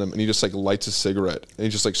filming him, and he just like lights a cigarette, and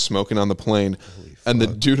he's just like smoking on the plane. And the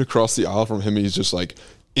dude across the aisle from him, he's just like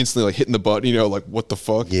instantly like hitting the button, like, what the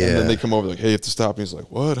fuck? Yeah. And then they come over like, hey, you have to stop. And he's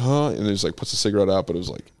like, what, huh? And he just like puts the cigarette out, but it was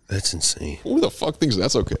like, that's insane. Who the fuck thinks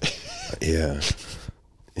that's okay? Yeah.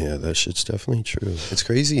 Yeah, that shit's definitely true. It's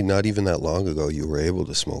crazy, not even that long ago, you were able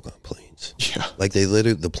to smoke on planes. Yeah. Like,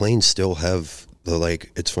 the planes still have the,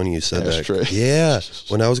 like, it's funny you said ashtray. That. Yeah.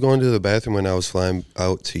 When I was going to the bathroom when I was flying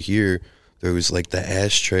out to here, there was, like, the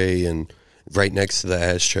ashtray, and right next to the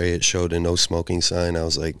ashtray, it showed a no smoking sign. I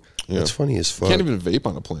was like, It's funny as fuck. You can't even vape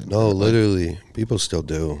on a plane. No, literally. People still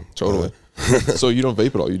do. Totally. So you don't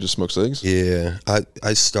vape at all? You just smoke cigs? Yeah.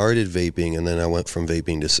 I started vaping, and then I went from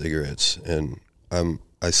vaping to cigarettes. And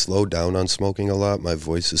I slowed down on smoking a lot. My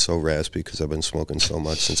voice is so raspy because I've been smoking so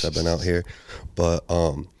much since I've been out here. But,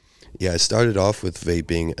 yeah, I started off with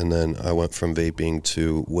vaping, and then I went from vaping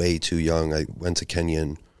to way too young. I went to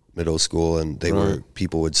Kenyon middle school, and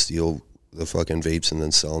people would steal the fucking vapes and then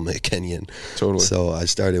sell them at Kenyon. Totally. So I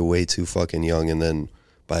started way too fucking young, and then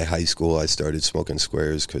by high school I started smoking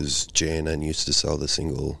squares because J&N used to sell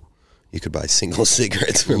you could buy single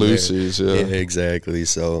cigarettes from Lucy's, there. Yeah, exactly.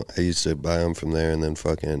 So I used to buy them from there, and then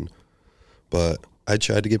but I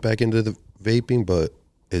tried to get back into the vaping, but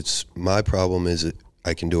my problem is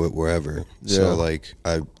I can do it wherever. Yeah. So like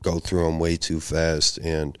I go through them way too fast,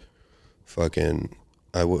 and fucking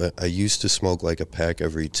I used to smoke like a pack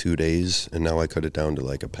every 2 days, and now I cut it down to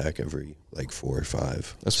like a pack every like 4 or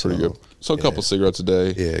 5. That's pretty good. So a couple cigarettes a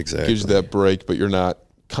day. Yeah, exactly. Gives you that break, but you're not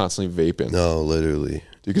constantly vaping. No, literally.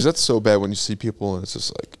 Dude, because that's so bad when you see people and it's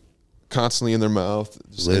just like constantly in their mouth,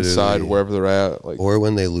 just inside wherever they're at. Like, or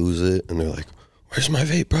when they lose it and they're like, "Where's my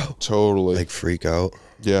vape, bro?" Totally. Like freak out.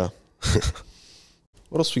 Yeah.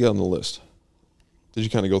 What else we got on the list? Did you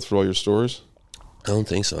kind of go through all your stories? I don't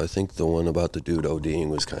think so. I think the one about the dude ODing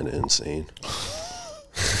was kind of insane.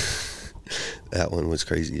 That one was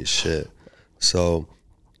crazy as shit. So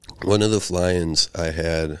one of the fly-ins I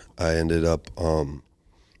ended up,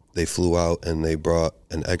 they flew out and they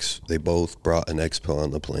both brought an X pill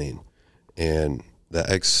on the plane. And the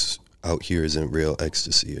X out here isn't real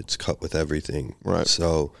ecstasy. It's cut with everything. Right.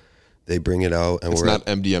 So they bring it out, and it's not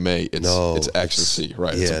MDMA. It's ecstasy,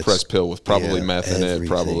 right? Yeah, it's a pressed pill with probably meth in it.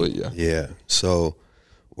 Probably, yeah. Yeah. So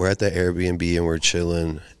we're at the Airbnb and we're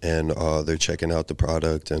chilling, and they're checking out the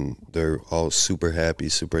product, and they're all super happy,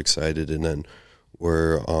 super excited, and then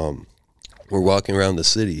we're walking around the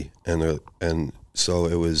city, and so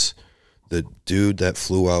it was the dude that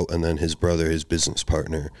flew out, and then his brother, his business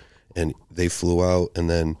partner, and they flew out, and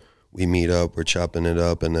then we meet up, we're chopping it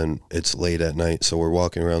up, and then it's late at night, so we're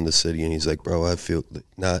walking around the city, and he's like, "Bro, I feel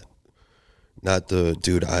not the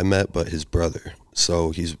dude I met, but his brother."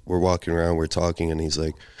 So we're walking around, we're talking, and he's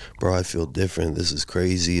like, "Bro, I feel different. This is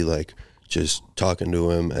crazy." Like, just talking to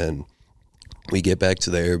him, and we get back to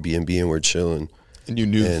the Airbnb and we're chilling. And you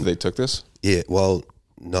knew they took this? Yeah. Well,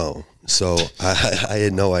 no. So I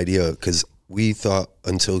had no idea, because we thought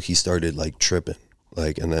until he started like tripping,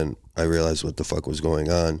 like, and then I realized what the fuck was going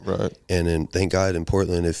on. Right. And then thank God in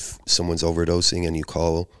Portland, if someone's overdosing and you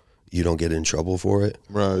call, you don't get in trouble for it.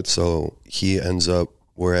 Right. So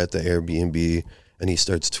we're at the Airbnb, and he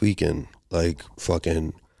starts tweaking, like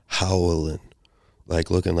fucking howling, like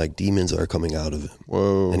looking like demons are coming out of him.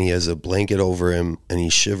 Whoa. And he has a blanket over him, and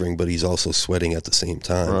he's shivering, but he's also sweating at the same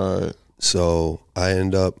time. Right. So I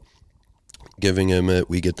end up giving him it.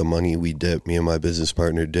 We get the money, we dip, me and my business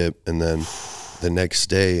partner dip, and then the next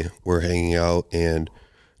day we're hanging out, and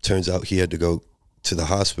turns out he had to go to the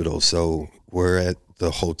hospital. So we're at the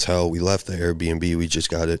hotel. We left the Airbnb. We just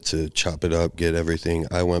got it to chop it up, get everything.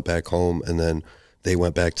 I went back home, and then they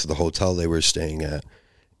went back to the hotel they were staying at.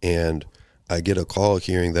 And I get a call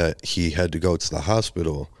hearing that he had to go to the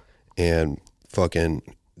hospital, and fucking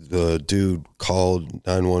the dude called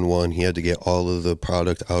 911. He had to get all of the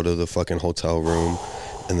product out of the fucking hotel room,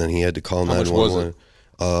 and then he had to call 911. How much was it?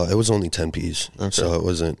 It was only 10 P's, okay. So it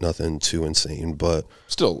wasn't nothing too insane, but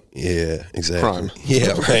still, yeah, exactly. Crime.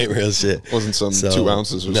 Yeah, right, real shit. Wasn't 2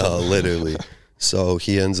 ounces or something. No, literally. So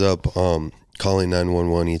he ends up calling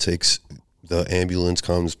 911. The ambulance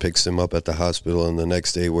comes, picks him up at the hospital, and the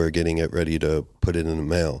next day we're getting it ready to put it in the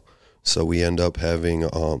mail. So we end up having,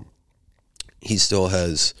 he still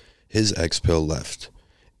has his X pill left,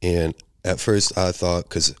 and at first I thought,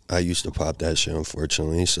 because I used to pop that shit,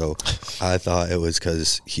 unfortunately, so I thought it was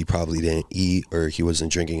because he probably didn't eat or he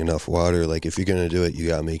wasn't drinking enough water. Like, if you're going to do it, you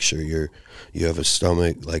got to make sure you have a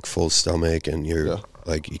stomach, like full stomach, and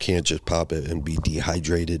like, you can't just pop it and be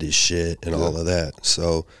dehydrated as shit and all of that.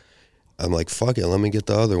 So I'm like, fuck it, let me get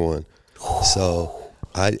the other one. So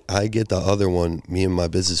I get the other one. Me and my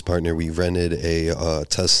business partner, we rented a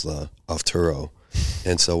Tesla off Turo.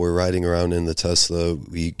 And so we're riding around in the Tesla.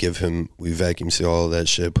 We vacuum seal all that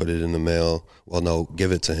shit, put it in the mail. Well, no,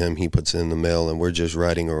 give it to him. He puts it in the mail, and we're just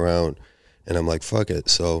riding around. And I'm like, fuck it.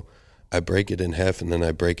 So I break it in half, and then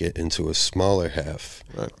I break it into a smaller half.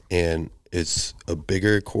 Right. And it's a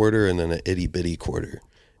bigger quarter and then an itty bitty quarter.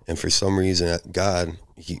 And for some reason,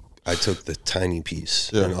 I took the tiny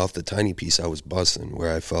piece, and off the tiny piece I was busting,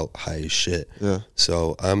 where I felt high as shit. Yeah.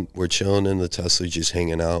 So we're chilling in the Tesla, just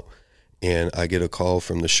hanging out. And I get a call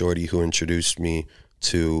from the shorty who introduced me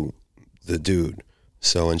to the dude.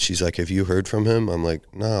 So, and she's like, have you heard from him? I'm like,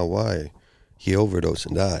 nah, why? He overdosed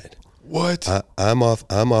and died. What? I'm off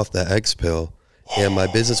the X pill, and my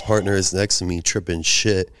business partner is next to me tripping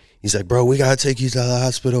shit. He's like, bro, we gotta take you to the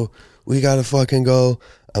hospital. We gotta fucking go.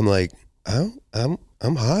 I'm like, I'm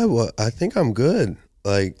high. What? I think I'm good.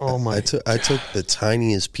 Like, Oh my I took the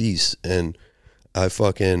tiniest piece, and I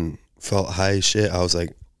fucking felt high as shit. I was like,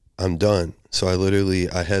 I'm done. So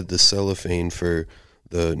I had the cellophane for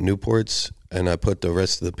the Newports, and I put the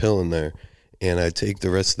rest of the pill in there, and I take the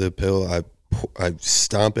rest of the pill. I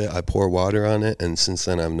stomp it. I pour water on it, and since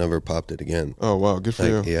then I've never popped it again. Oh wow, good for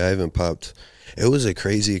you. Yeah, I haven't popped. It was a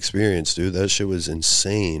crazy experience, dude. That shit was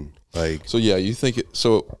insane. Like, so yeah, you think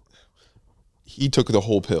so? He took the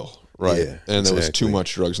whole pill, right? Yeah, and there was too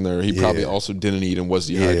much drugs in there. He probably also didn't eat and was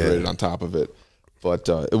dehydrated on top of it. But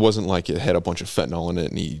it wasn't like it had a bunch of fentanyl in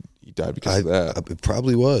it and he died because of that. It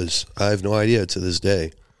probably was. I have no idea to this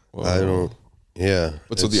day. Whoa. I don't. Yeah.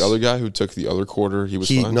 But so the other guy who took the other quarter, he was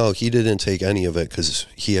fine? No, he didn't take any of it because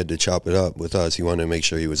he had to chop it up with us. He wanted to make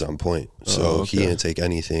sure he was on point. So he didn't take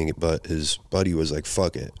anything, but his buddy was like,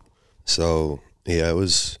 fuck it. So, yeah,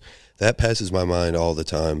 that passes my mind all the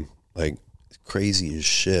time. Like, crazy as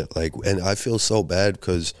shit. Like, and I feel so bad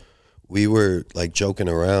because we were like joking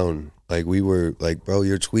around. Like, we were like, bro,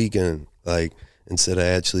 you're tweaking. Like, instead of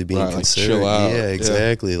actually being considered. Like, chill out. Yeah,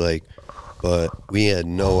 exactly. Yeah. Like, but we had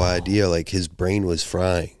no idea. Like, his brain was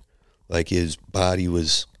frying. Like, his body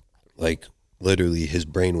was, like, literally his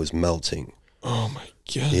brain was melting. Oh, my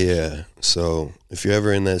God. Yeah. So, if you're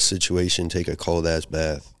ever in that situation, take a cold-ass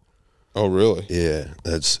bath. Oh, really? Yeah.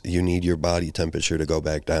 You need your body temperature to go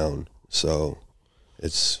back down. So,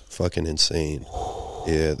 it's fucking insane.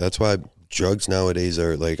 Yeah, that's why drugs nowadays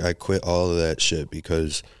are, like, I quit all of that shit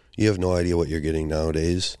because you have no idea what you're getting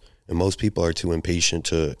nowadays. And most people are too impatient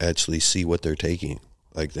to actually see what they're taking.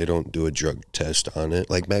 Like, they don't do a drug test on it.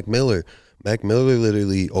 Like Mac Miller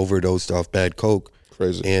literally overdosed off bad coke.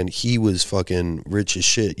 Crazy. And he was fucking rich as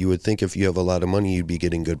shit. You would think if you have a lot of money, you'd be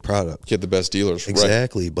getting good product. Get the best dealers.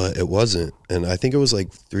 Exactly, right. But it wasn't. And I think it was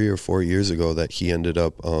like 3 or 4 years ago that he ended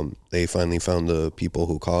up, they finally found the people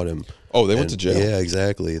who caught him. Oh, they went to jail. Yeah,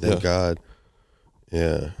 exactly. Thank God.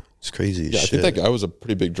 Yeah. It's crazy as shit. I think that guy was a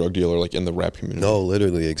pretty big drug dealer, like, in the rap community. No,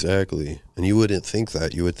 literally, exactly. And you wouldn't think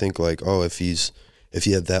that. You would think, like, oh, if he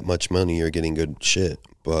had that much money, you're getting good shit.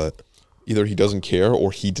 But either he doesn't care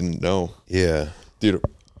or he didn't know. Yeah. Dude,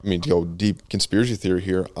 I mean, to go deep conspiracy theory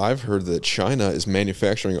here, I've heard that China is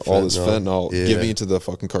manufacturing all this fentanyl, giving it to the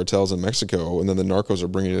fucking cartels in Mexico, and then the narcos are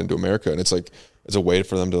bringing it into America, and it's like, it's a way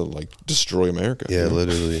for them to, like, destroy America. Yeah,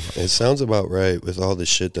 literally. It sounds about right with all the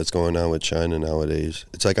shit that's going on with China nowadays.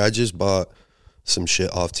 It's like I just bought some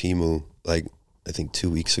shit off Temu, like, I think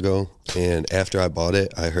 2 weeks ago, and after I bought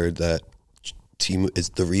it, I heard that Temu,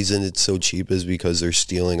 the reason it's so cheap is because they're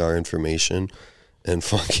stealing our information. And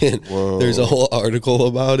fucking, there's a whole article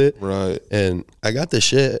about it. Right. And I got the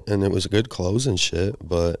shit, and it was good clothes and shit,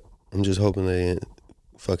 but I'm just hoping they didn't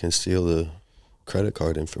fucking steal the credit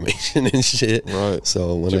card information and shit. Right.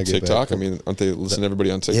 So when I get TikTok, back, I mean, aren't they listening to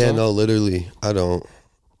everybody on TikTok? Yeah, no, literally, I don't,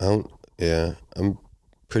 yeah, I'm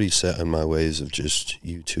pretty set on my ways of just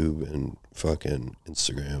YouTube and fucking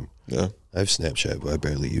Instagram. Yeah. I have Snapchat, but I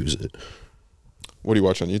barely use it. What do you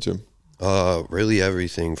watch on YouTube? Really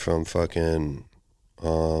everything from fucking...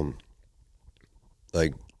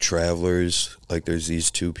 like travelers, like there's these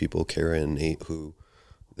two people, Kara and Nate, who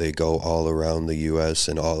they go all around the U.S.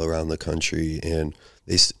 and all around the country, and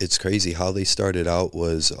it's crazy how they started out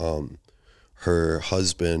was her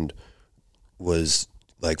husband was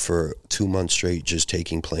like for 2 months straight just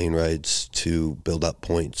taking plane rides to build up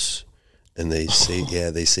points, and they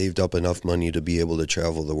saved up enough money to be able to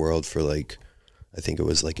travel the world for like, I think it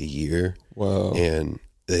was like a year. Wow. And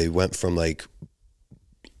they went from like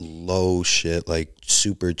low shit, like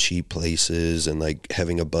super cheap places and like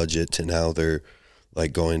having a budget, to now they're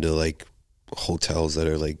like going to like hotels that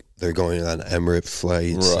are like, they're going on Emirates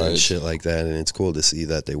flights and shit like that. And it's cool to see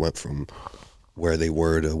that they went from where they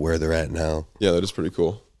were to where they're at now. Yeah, that is pretty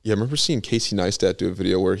cool. Yeah, I remember seeing Casey Neistat do a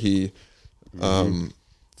video where he,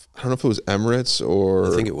 I don't know if it was Emirates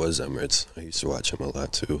or... I think it was Emirates. I used to watch him a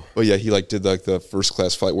lot too. But yeah, he like did like the first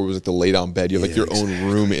class flight where it was like the lay down bed. You have like your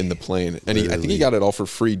own room in the plane. And I think he got it all for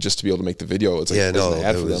free just to be able to make the video. It's like, an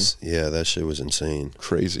ad for them. Yeah, that shit was insane.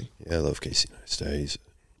 Crazy. Yeah, I love Casey Neistat.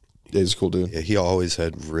 He's a cool dude. Yeah, he always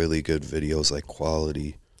had really good videos, like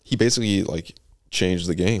quality. He basically like changed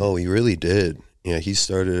the game. Oh, he really did. Yeah, he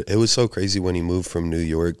started... It was so crazy when he moved from New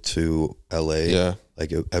York to L.A. Yeah.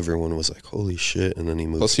 Like, everyone was like, holy shit, and then he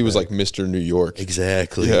moved Plus, he was like Mr. New York.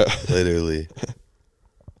 Exactly. Yeah. Literally.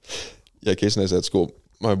 Yeah, Casey and I at school.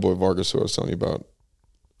 My boy Vargas, who I was telling you about,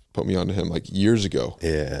 put me onto him like years ago.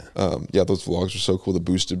 Yeah. Yeah, those vlogs were so cool. The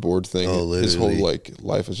boosted board thing. Oh, his whole like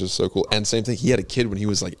life was just so cool. And same thing, he had a kid when he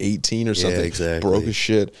was like 18 or something. Yeah, exactly. Broke his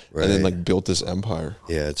shit Right. and then like built this empire.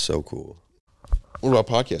 Yeah, it's so cool. What about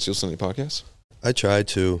podcasts? You listen to any podcasts? I try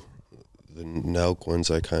to. The Nelk ones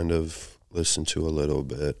I kind of listen to a little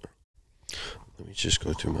bit. Let me just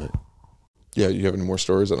go through my... Yeah, you have any more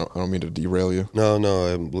stories? I don't mean to derail you. No,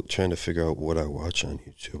 I'm trying to figure out what I watch on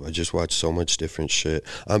YouTube. I just watch so much different shit.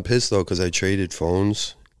 I'm pissed though because I traded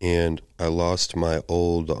phones and I lost my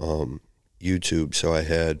old YouTube, so I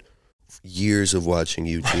had years of watching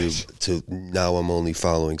YouTube to now I'm only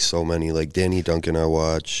following so many. Like Danny Duncan I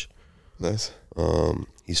watch. Nice.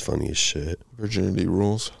 He's funny as shit. Virginity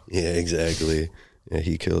rules. Yeah, exactly. Yeah,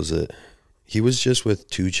 he kills it. He was just with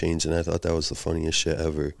 2 Chainz, and I thought that was the funniest shit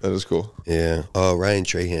ever. That is cool. Yeah. Ryan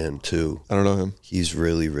Trahan, too. I don't know him. He's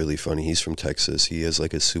really, really funny. He's from Texas. He has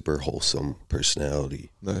like a super wholesome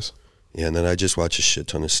personality. Nice. Yeah, and then I just watch a shit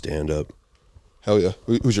ton of stand-up. Hell yeah.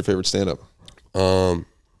 Who's your favorite stand-up?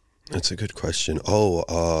 That's a good question.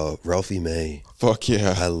 Ralphie May. Fuck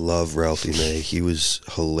yeah. I love Ralphie May. He was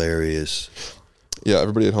hilarious. Yeah,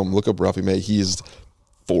 everybody at home, look up Ralphie May. He is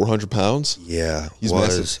 400 pounds. Yeah, He's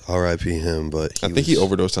was massive. R.I.P. him, but I think he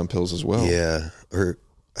overdosed on pills as well. Yeah, or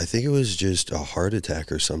I think it was just a heart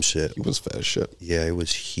attack or some shit. He was fat as shit. Yeah, it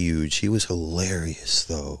was huge. He was hilarious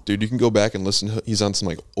though. Dude, you can go back and listen. He's on some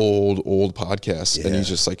like old podcasts, and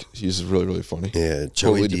he's really, really funny. Yeah,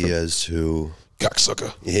 Totally Joey Diaz too.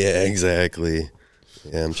 Cocksucker. Yeah, exactly.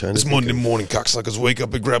 Yeah, I'm trying to. This Monday morning, cocksuckers wake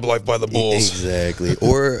up and grab life by the balls. Exactly.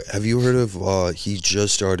 Or have you heard of? He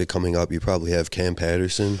just started coming up. You probably have Cam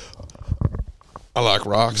Patterson. I like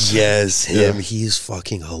rocks. Yes, him. Yeah. He's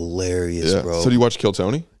fucking hilarious, bro. So do you watch Kill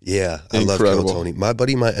Tony? Yeah, I love Kill Tony. My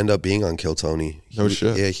buddy might end up being on Kill Tony. No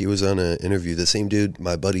shit. Yeah, he was on an interview. The same dude,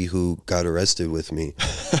 my buddy who got arrested with me.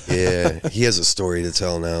 Yeah, he has a story to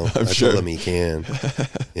tell now. I told him he can.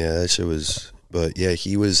 Yeah, that shit was... But yeah,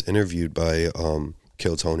 he was interviewed by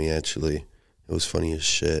Kill Tony, actually. It was funny as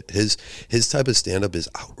shit. His type of stand-up is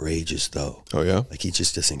outrageous, though. Oh, yeah? Like, he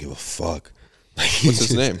just doesn't give a fuck. What's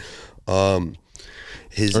his name? Or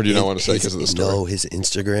do you not want to say because of the story? No, his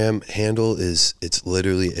Instagram handle is, it's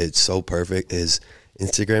so perfect. His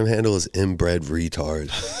Instagram handle is inbred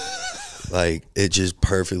retard. Like, it just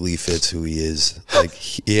perfectly fits who he is.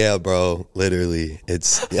 Like, yeah, bro, literally.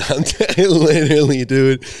 Literally,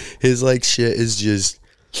 dude. His, like, shit is just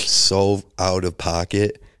so out of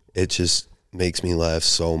pocket. It just makes me laugh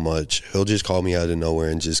so much. He'll just call me out of nowhere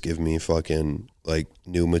and just give me fucking, like,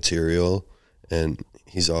 new material. And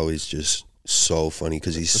he's always just so funny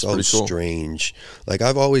because he's so cool. Strange. Like,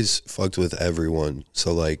 I've always fucked with everyone.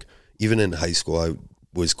 So, like, even in high school, I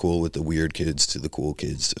was cool with the weird kids to the cool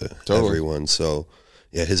kids to everyone. So,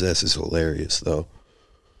 yeah, his ass is hilarious, though.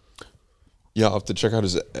 Yeah, I'll have to check out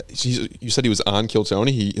his... You said he was on Kill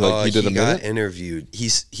Tony? He did a minute? He got interviewed.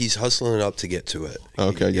 He's hustling up to get to it.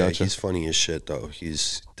 Okay, gotcha. He's funny as shit, though.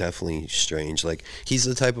 He's definitely strange. Like, he's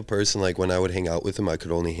the type of person, like, when I would hang out with him, I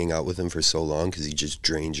could only hang out with him for so long because he just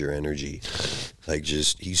drains your energy. Like,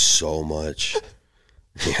 he's so much.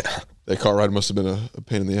 Yeah. That car ride must have been a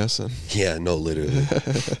pain in the ass then. Yeah, no, literally.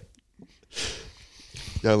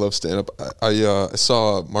 Yeah, I love stand-up. I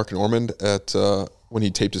saw Mark Normand at... when he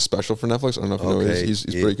taped his special for Netflix. I don't know if you know he's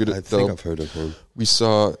pretty good at I think I've heard of him. We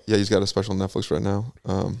saw, he's got a special on Netflix right now.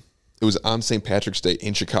 It was on St. Patrick's Day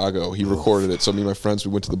in Chicago. He recorded it. So me and my friends,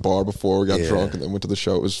 we went to the bar before, we got drunk, and then went to the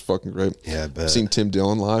show. It was fucking great. Yeah, I bet. I've seen Tim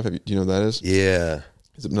Dillon live. Do you know who that is? Yeah.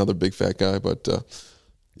 He's another big fat guy, but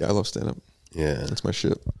yeah, I love stand-up. Yeah. That's my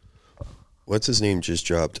shit. What's his name just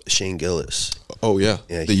dropped? Shane Gillis. Oh, yeah.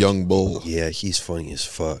 The young bull. Yeah, he's funny as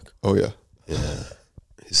fuck. Oh, yeah. Yeah.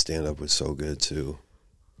 His stand-up was so good, too.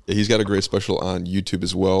 Yeah, he's got a great special on YouTube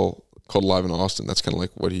as well called Live in Austin. That's kind of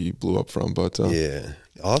like what he blew up from. But yeah.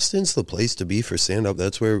 Austin's the place to be for stand-up.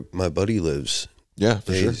 That's where my buddy lives. Yeah,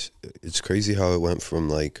 for sure. It's crazy how it went from,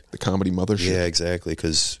 like... the comedy mothership. Yeah, exactly,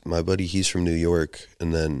 because my buddy, he's from New York,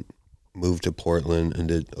 and then moved to Portland and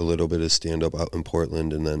did a little bit of stand-up out in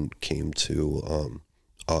Portland, and then came to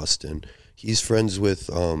Austin. He's friends with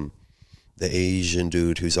the Asian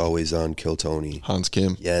dude who's always on Kill Tony. Hans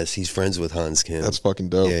Kim. Yes, he's friends with Hans Kim. That's fucking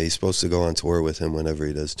dope. Yeah, he's supposed to go on tour with him whenever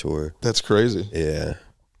he does tour. That's crazy. Yeah.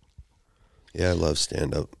 Yeah, I love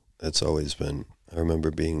stand-up. That's always been... I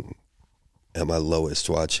remember being at my lowest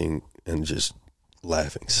watching and just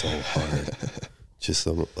laughing so hard. Just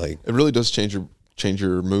like... It really does change your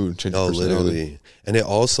mood, change your personality. Literally. And it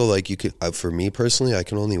also, like, you could... for me personally, I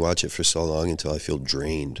can only watch it for so long until I feel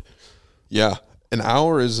drained. Yeah. An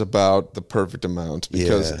hour is about the perfect amount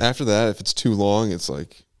because after that, if it's too long, it's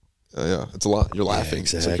like, it's a lot. You're laughing. Yeah,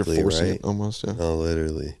 exactly, it's like you're forcing it almost. Yeah. No,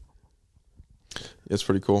 literally. It's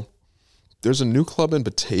pretty cool. There's a new club in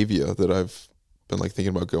Batavia that I've been like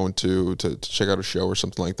thinking about going to check out a show or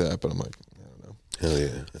something like that, but I'm like, I don't know. Hell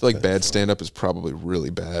yeah. I feel like bad stand-up is probably really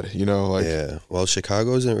bad, you know? Like, yeah. Well,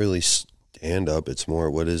 Chicago isn't really stand-up. It's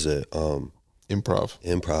more, what is it? Improv.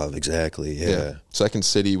 Improv, exactly, yeah. Second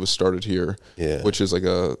City was started here, which is like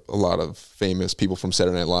a lot of famous people from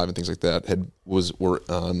Saturday Night Live and things like that were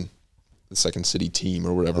on the Second City team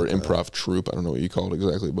or whatever, improv troupe. I don't know what you call it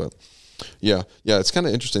exactly, but yeah, it's kind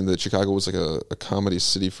of interesting that Chicago was like a comedy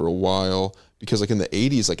city for a while because like in the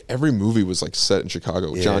 80s, like every movie was like set in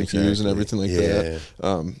Chicago, John Hughes and everything like that,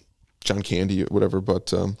 John Candy, whatever,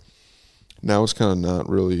 but now it's kind of not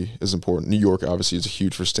really as important. New York obviously is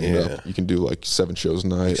huge for stand-up. You can do like 7 shows a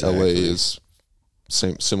night. LA is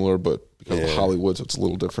similar, but because of Hollywood, so it's a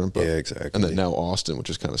little different. But, exactly. And then now Austin, which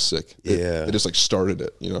is kind of sick. They just like started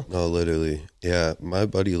it, you know? No, literally. Yeah, my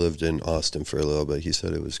buddy lived in Austin for a little bit. He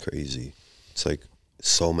said it was crazy. It's like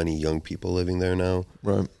so many young people living there now.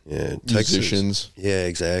 Right. Yeah. Musicians. Texas, yeah,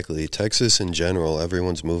 exactly. Texas in general,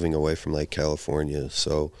 everyone's moving away from like California,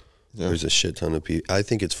 so... Yeah. There's a shit ton of people. I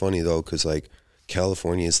think it's funny, though, because, like,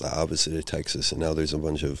 California is the opposite of Texas, and now there's a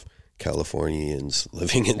bunch of Californians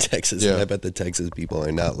living in Texas, and I bet the Texas people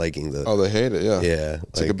are not liking the... Oh, they hate it, yeah. Yeah.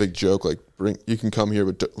 It's like a big joke, like, you can come here,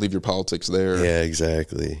 but leave your politics there. Yeah,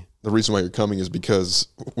 exactly. The reason why you're coming is because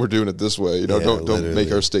we're doing it this way. You know, don't make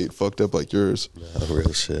our state fucked up like yours. No,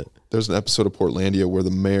 real shit. There's an episode of Portlandia where the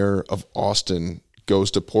mayor of Austin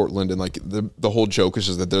goes to Portland, and like the whole joke is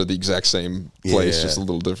just that they're the exact same place, just a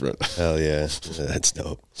little different. Hell yeah, that's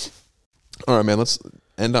dope. All right, man, let's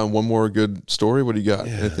end on one more good story. What do you got?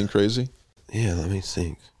 Anything crazy? Yeah, let me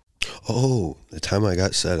think. Oh, the time I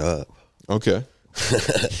got set up. Okay.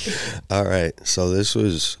 All right, so this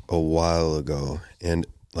was a while ago, and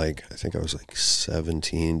like I think I was like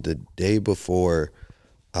 17. The day before,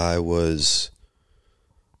 I was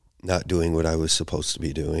not doing what I was supposed to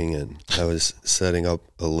be doing, and I was setting up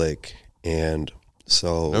a lick, and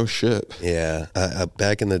so... No shit. Yeah. I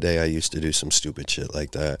back in the day, I used to do some stupid shit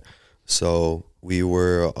like that. So we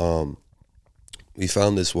were, we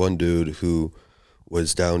found this one dude who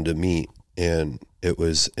was down to meet, and it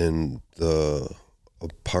was in the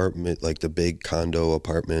apartment, like the big condo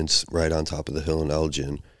apartments right on top of the hill in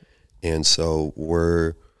Elgin. And so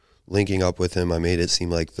we're linking up with him. I made it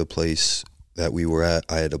seem like the place that we were at,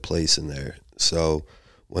 I had a place in there. So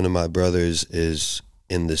one of my brothers is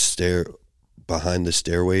in the behind the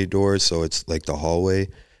stairway door, so it's like the hallway,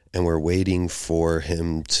 and we're waiting for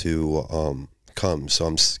him to come.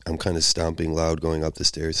 So I'm kind of stomping loud going up the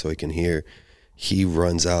stairs so he can hear. He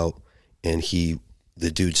runs out, and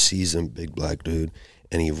the dude sees him, big black dude,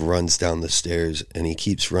 and he runs down the stairs, and he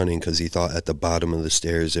keeps running because he thought at the bottom of the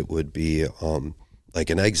stairs it would be like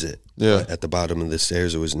an exit. Yeah. But at the bottom of the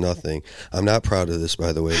stairs, it was nothing. I'm not proud of this,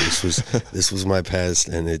 by the way. This was my past,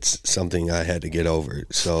 and it's something I had to get over.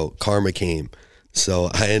 So karma came. So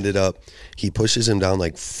I ended up, he pushes him down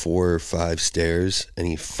like 4 or 5 stairs, and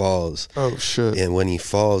he falls. Oh, shit. And when he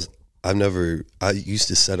falls, I used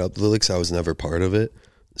to set up the licks. I was never part of it.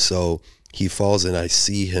 So he falls, and I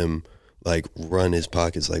see him like run his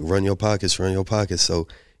pockets, like run your pockets, run your pockets. So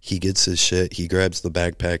he gets his shit, he grabs the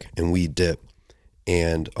backpack, and we dip.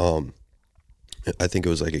 And I think it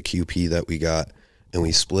was like a QP that we got, and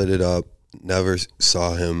we split it up, never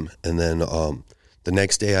saw him. And then the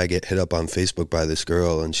next day I get hit up on Facebook by this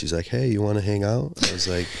girl, and she's like, hey, you want to hang out? I was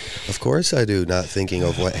like, of course I do, not thinking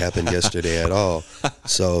of what happened yesterday at all.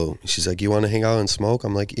 So she's like, you want to hang out and smoke?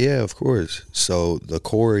 I'm like, yeah, of course. So the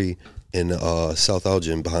quarry in South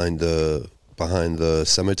Elgin behind the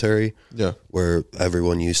cemetery, where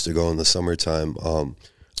everyone used to go in the summertime,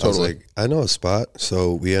 I was like, I know a spot.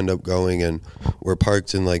 So we end up going, and we're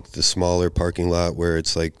parked in like the smaller parking lot where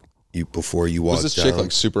it's like before you walk down. Was this chick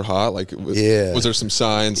like super hot? Like, was there some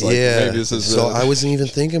signs? Like, maybe this is. So I wasn't even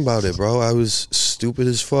thinking about it, bro. I was stupid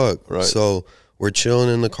as fuck. Right. So we're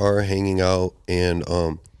chilling in the car, hanging out, and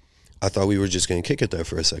I thought we were just gonna kick it there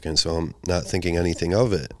for a second. So I'm not thinking anything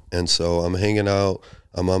of it, and so I'm hanging out.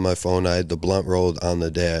 I'm on my phone. I had the blunt rolled on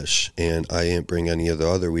the dash, and I didn't bring any of the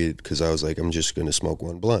other weed because I was like, I'm just going to smoke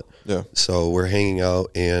one blunt. Yeah. So we're hanging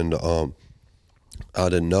out, and out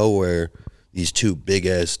of nowhere, these 2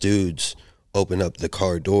 big-ass dudes open up the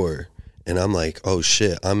car door, and I'm like, oh,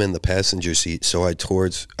 shit, I'm in the passenger seat. So I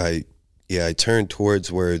turned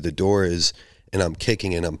towards where the door is, and I'm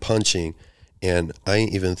kicking and I'm punching, and I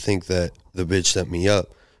didn't even think that the bitch set me up.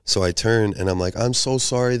 So I turn, and I'm like, I'm so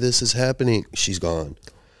sorry this is happening. She's gone.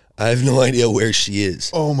 I have no idea where she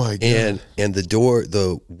is. Oh my God. And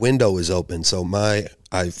the window is open. So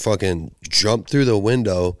I fucking jump through the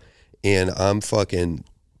window and I'm fucking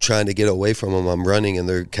trying to get away from them. I'm running and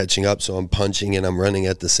they're catching up. So I'm punching and I'm running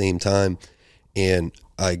at the same time. And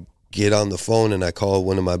I get on the phone and I call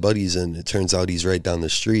one of my buddies and it turns out he's right down the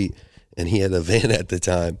street and he had a van at the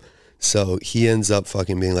time. So he ends up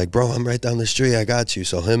fucking being like, bro, I'm right down the street. I got you.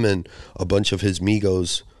 So him and a bunch of his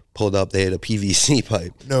Migos pulled up. They had a PVC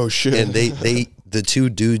pipe. No shit. And the two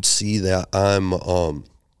dudes see that I'm on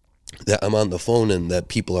the phone and that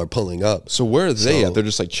people are pulling up. So where are they at? They're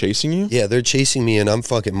just like chasing you? Yeah, they're chasing me and I'm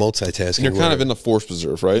fucking multitasking. And you're kind of in the forest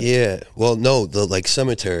preserve, right? Yeah. Well, no, the like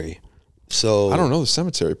cemetery. So I don't know the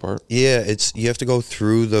cemetery part. Yeah, you have to go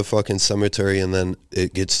through the fucking cemetery and then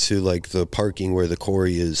it gets to like the parking where the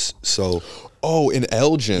quarry is. So in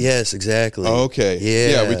Elgin. Yes, exactly. Oh, okay.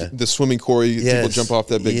 Yeah. The swimming quarry, people jump off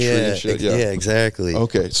that big tree and shit. Yeah, exactly.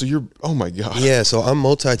 Okay, so you're, oh my God. Yeah, so I'm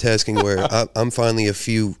multitasking where I'm finally a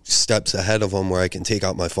few steps ahead of them where I can take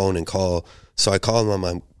out my phone and call. So I call them, I'm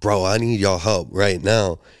like, bro, I need y'all help right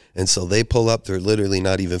now. And so they pull up, they're literally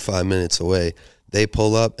not even 5 minutes away. They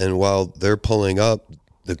pull up, and while they're pulling up,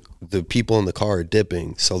 the people in the car are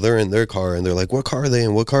dipping. So they're in their car, and they're like, what car are they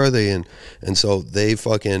in? What car are they in? And so they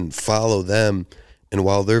fucking follow them, and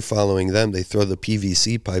while they're following them, they throw the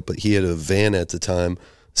PVC pipe, but he had a van at the time.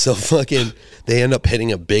 So fucking, they end up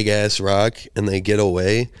hitting a big-ass rock, and they get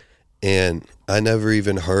away, and I never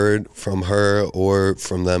even heard from her or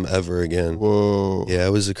from them ever again. Whoa. Yeah,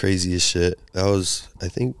 it was the craziest shit. That was, I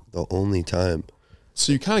think, the only time.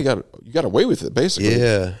 So you kind of got away with it, basically.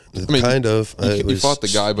 Yeah, I mean, kind of. You fought the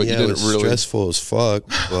guy, but you didn't really. It was stressful as fuck,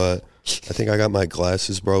 but I think I got my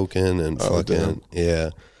glasses broken and fucking,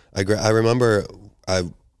 yeah. I remember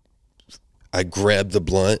I grabbed the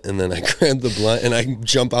blunt and then I grabbed the blunt and I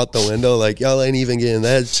jump out the window like, y'all ain't even getting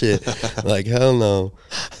that shit. Like, hell no.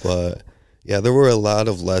 But yeah, there were a lot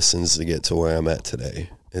of lessons to get to where I'm at today.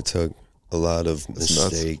 It took a lot of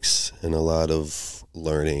mistakes and a lot of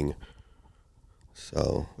learning.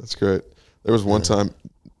 So that's great. There was one time,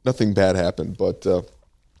 nothing bad happened, but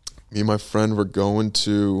me and my friend were going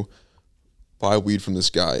to buy weed from this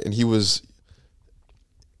guy, and he was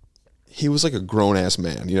like a grown ass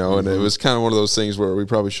man, you know, and it was kind of one of those things where we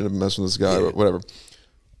probably shouldn't have messed with this guy, or whatever.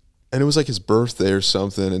 And it was like his birthday or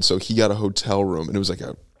something, and so he got a hotel room, and it was like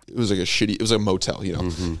a motel, you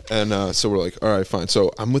know. And so we're like, all right, fine.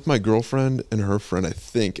 So I'm with my girlfriend and her friend, I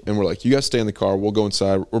think, and we're like, you guys stay in the car, we'll go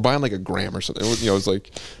inside. We're buying like a gram or something. You know, it's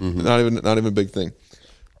like not even a big thing.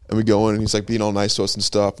 And we go in, and he's like being all nice to us and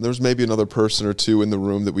stuff. And there was maybe another person or two in the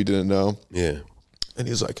room that we didn't know. Yeah. And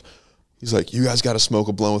he's like, you guys got to smoke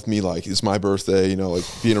a blunt with me, like it's my birthday, you know, like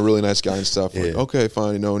being a really nice guy and stuff. Like, okay,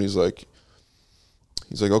 fine, you know. And he's like,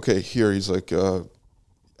 okay, here. He's like,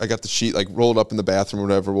 I got the sheet like rolled up in the bathroom or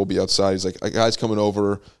whatever. We'll be outside. He's like, a guy's coming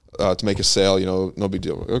over to make a sale, you know, no big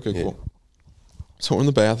deal. Like, okay, cool. So we're in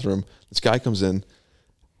the bathroom. This guy comes in,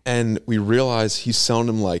 and we realize he's selling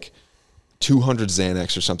him like 200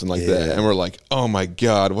 Xanax or something like that. And we're like, oh my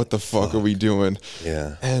God, what the fuck are we doing?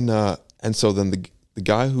 Yeah. And so then the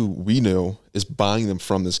guy who we knew is buying them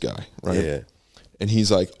from this guy, right? Yeah. And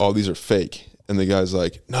he's like, oh, these are fake. And the guy's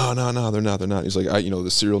like, no, they're not. He's like, the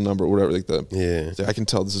serial number or whatever, like like, I can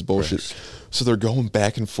tell this is bullshit. Fresh. So they're going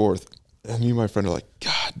back and forth. And me and my friend are like,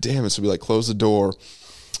 God damn it. So we like close the door,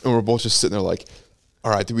 and we're both just sitting there like,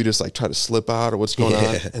 all right, did we just like try to slip out or what's going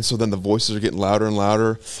on? And so then the voices are getting louder and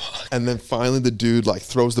louder. Fuck. And then finally the dude like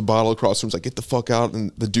throws the bottle across the room, like, get the fuck out.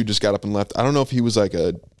 And the dude just got up and left. I don't know if he was like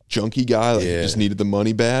a junkie guy, like just needed the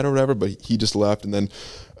money bad or whatever, but he just left. And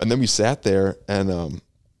then we sat there, and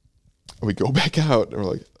we go back out, and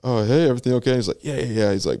we're like, oh, hey, everything okay? He's like,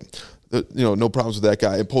 yeah. He's like, no problems with that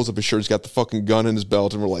guy. He pulls up his shirt, he's got the fucking gun in his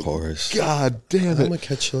belt, and we're like, God damn it. I'm going to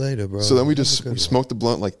catch you later, bro. So then we smoked the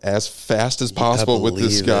blunt like as fast as possible with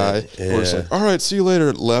this guy. Yeah. We're just like, all right, see you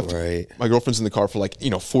later. Left. Right. My girlfriend's in the car for like,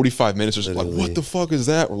 45 minutes or something. Like, what the fuck is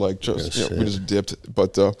that? We're like, we just dipped.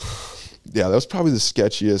 But yeah, that was probably the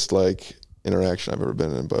sketchiest like interaction I've ever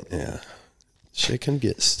been in. But yeah, shit can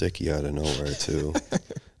get sticky out of nowhere too.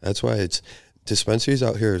 That's why dispensaries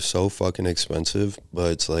out here are so fucking expensive,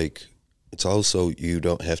 but it's like, it's also, you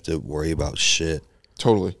don't have to worry about shit.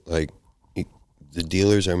 Totally. Like, the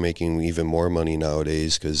dealers are making even more money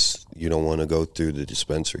nowadays because you don't want to go through the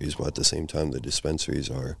dispensaries, but at the same time, the dispensaries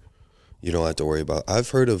you don't have to worry about. I've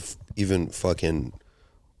heard of even fucking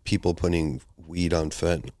people putting weed on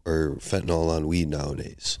fentanyl on weed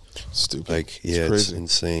nowadays. Stupid. Like, yeah, it's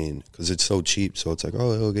insane because it's so cheap. So it's like,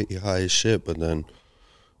 oh, it'll get you high as shit, but then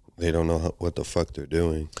They don't know what the fuck they're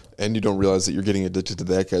doing. And you don't realize that you're getting addicted to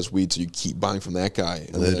that guy's weed, so you keep buying from that guy.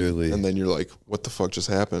 And Literally. And then you're like, what the fuck just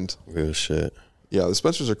happened? Real shit. Yeah, the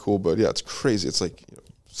dispensers are cool, but yeah, it's crazy. It's like,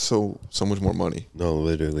 so much more money. No,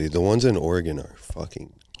 literally. The ones in Oregon are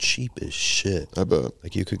fucking cheap as shit. I bet.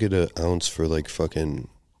 Like, you could get an ounce for like fucking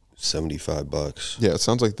 $75. Yeah, it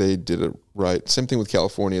sounds like they did it right. Same thing with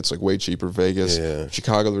California. It's like way cheaper. Vegas. Yeah.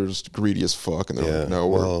 Chicago, they're just greedy as fuck, and they're like, no,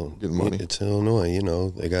 we're getting money. It's Illinois,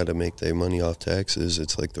 they got to make their money off taxes.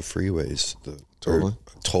 It's like the freeways, Totally.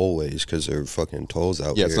 Tollways, because they're fucking tolls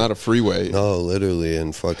out here. Yeah, it's not a freeway. No, literally,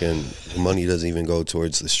 and fucking the money doesn't even go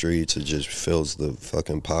towards the streets. It just fills the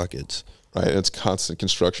fucking pockets. Right, and it's constant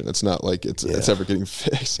construction. It's not like it's ever getting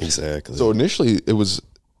fixed. Exactly. So initially,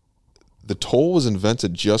 the toll was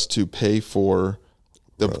invented just to pay for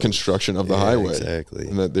the construction of the highway. Exactly.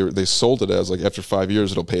 And that they sold it as like after 5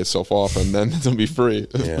 years it'll pay itself off and then it'll be free.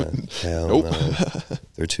 Yeah, hell nope. no.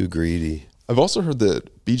 They're too greedy. I've also heard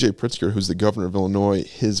that B.J. Pritzker, who's the governor of Illinois,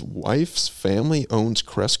 his wife's family owns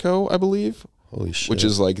Cresco, I believe. Holy shit. Which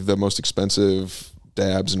is like the most expensive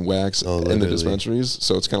dabs and wax in the dispensaries.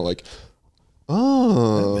 So it's kind of like,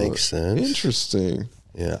 oh, that makes sense. Interesting.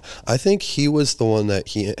 Yeah, I think he was the one that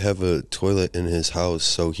he have a toilet in his house,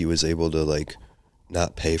 so he was able to like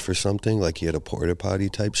not pay for something, like he had a porta potty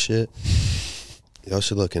type shit. Y'all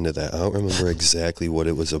should look into that. I don't remember exactly what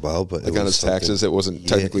it was about, but like on his taxes, it wasn't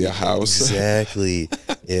technically a house. Exactly.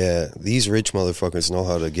 Yeah, these rich motherfuckers know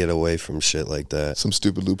how to get away from shit like that. Some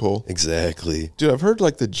stupid loophole. Exactly. Dude, I've heard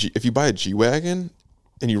like if you buy a G-Wagon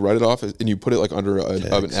and you write it off and you put it like under an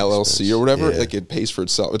LLC or whatever, like it pays for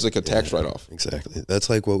itself. It's like a tax write-off. Exactly.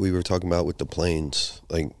 That's like what we were talking about with the planes.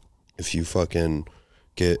 Like if you fucking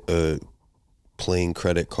get a plane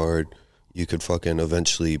credit card, you could fucking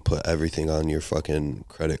eventually put everything on your fucking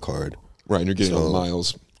credit card. Right, and you're getting all the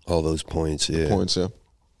miles. All those points, yeah. Points, yeah.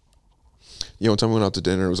 Yeah, one time we went out to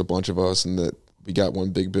dinner, it was a bunch of us, and that we got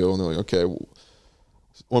one big bill, and they're like, okay,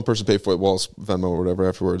 one person paid for it, Walls, Venmo, or whatever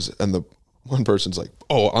afterwards, and the one person's like,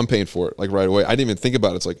 oh, I'm paying for it, like right away. I didn't even think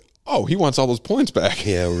about it. It's like, oh, he wants all those points back.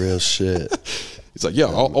 Yeah, real shit. He's like, yeah,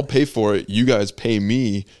 I'll pay for it. You guys pay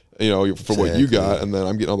me, for what you got, and then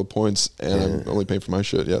I'm getting all the points, and I'm only paying for my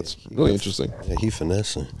shit. Yeah, it's really interesting. Yeah, he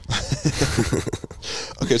finessing.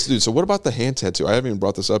 Okay, so what about the hand tattoo? I haven't even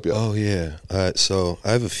brought this up yet. Oh, yeah. So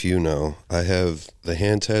I have a few now. I have the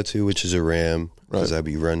hand tattoo, which is a ram, because I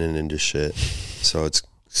be running into shit. So it's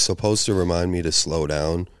supposed to remind me to slow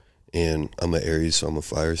down, and I'm an Aries, so I'm a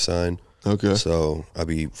fire sign. Okay. So I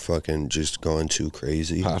be fucking just going too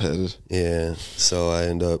crazy. Hot-headed. Yeah. So I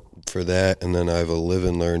end up for that, and then I have a live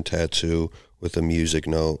and learn tattoo with a music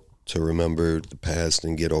note to remember the past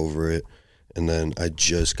and get over it. And then I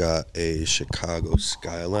just got a Chicago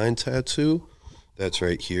skyline tattoo that's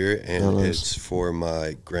right here, and it's for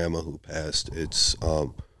my grandma who passed. It's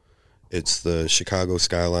the Chicago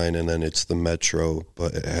skyline, and then it's the metro,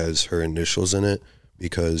 but it has her initials in it.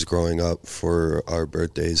 Because growing up for our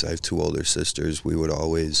birthdays, I have two older sisters.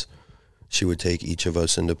 She would take each of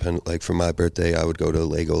us independent. Like for my birthday, I would go to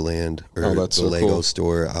Legoland or the Lego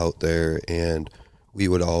store out there, and we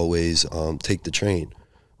would always take the train.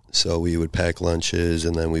 So we would pack lunches,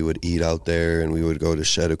 and then we would eat out there, and we would go to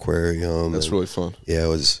Shed Aquarium. That's really fun. Yeah, it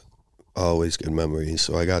was always good memories.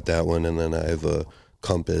 So I got that one, and then I have a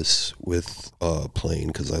compass with a plane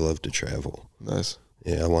because I love to travel. Nice.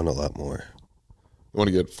 Yeah, I want a lot more. You want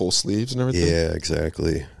to get full sleeves and everything? Yeah,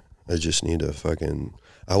 exactly. I just need to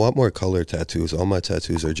I want more color tattoos. All my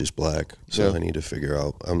tattoos are just black, so I need to figure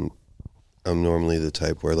out. I'm normally the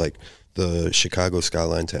type where like the Chicago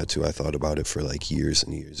skyline tattoo, I thought about it for like years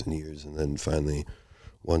and years and years, and then finally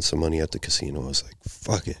won some money at the casino. I was like,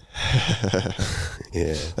 fuck it.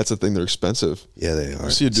 Yeah. That's the thing. They're expensive. Yeah, they are.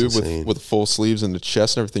 You see a dude with full sleeves and the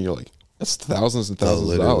chest and everything, you're like, that's thousands and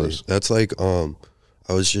thousands of dollars. That's like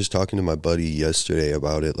I was just talking to my buddy yesterday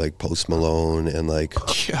about it, like Post Malone and like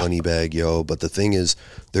Moneybagg Yo. But the thing is,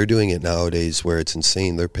 they're doing it nowadays where it's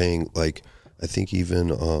insane. They're paying like, I think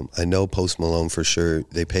even, I know Post Malone for sure,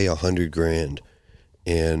 they pay $100,000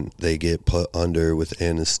 and they get put under with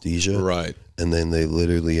anesthesia. Right. And then they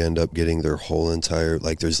literally end up getting their whole entire,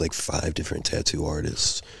 like there's like 5 different tattoo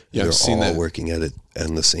artists. Yeah, they're all working at it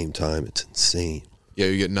at the same time. It's insane. Yeah,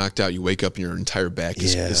 you get knocked out, you wake up and your entire back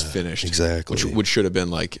is finished. Exactly. Which should have been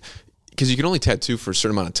like, because you can only tattoo for a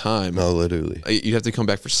certain amount of time. No, literally. You'd have to come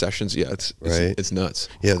back for sessions. Yeah, it's nuts.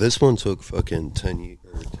 Yeah, this one took fucking 10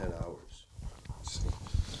 hours.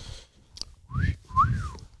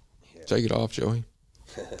 Take it off, Joey.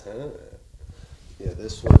 Yeah,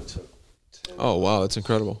 this one took 10 Oh, wow, that's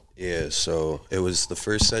incredible. Yeah, so it was, the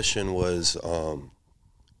first session was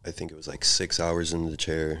I think it was like 6 hours in the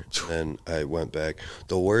chair. And I went back.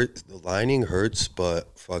 The lining hurts,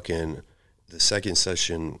 but fucking the second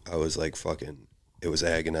session, I was like fucking, it was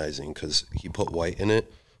agonizing because he put white in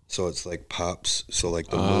it. So it's like pops. So like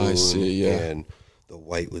the moon I see, yeah. and the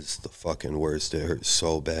white was the fucking worst. It hurt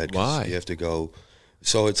so bad. Why? You have to go.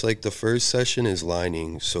 So it's like the first session is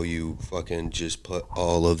lining. So you fucking just put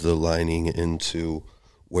all of the lining into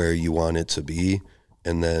where you want it to be.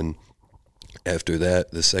 And then after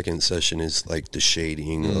that, the second session is like the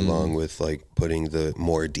shading along with like putting the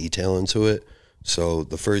more detail into it. So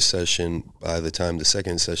the first session, by the time the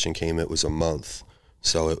second session came, it was a month.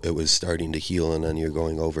 So it was starting to heal, and then you're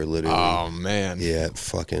going over literally. Oh, man. Yeah,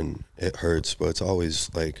 it hurts, but it's always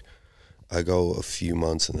like I go a few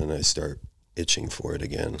months and then I start itching for it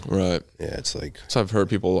again. Right. Yeah, it's like. So I've heard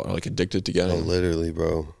people are like addicted to getting. Oh, literally,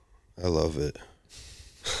 bro. I love it.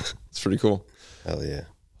 It's pretty cool. Hell yeah.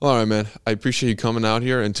 All right, man. I appreciate you coming out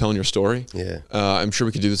here and telling your story. Yeah. I'm sure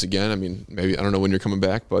we could do this again. I mean, maybe, I don't know when you're coming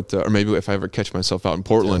back, but, or maybe if I ever catch myself out in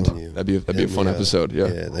Portland, that'd be a fun episode. Yeah.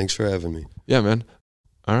 Yeah. Thanks for having me. Yeah, man.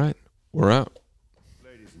 All right. We're out.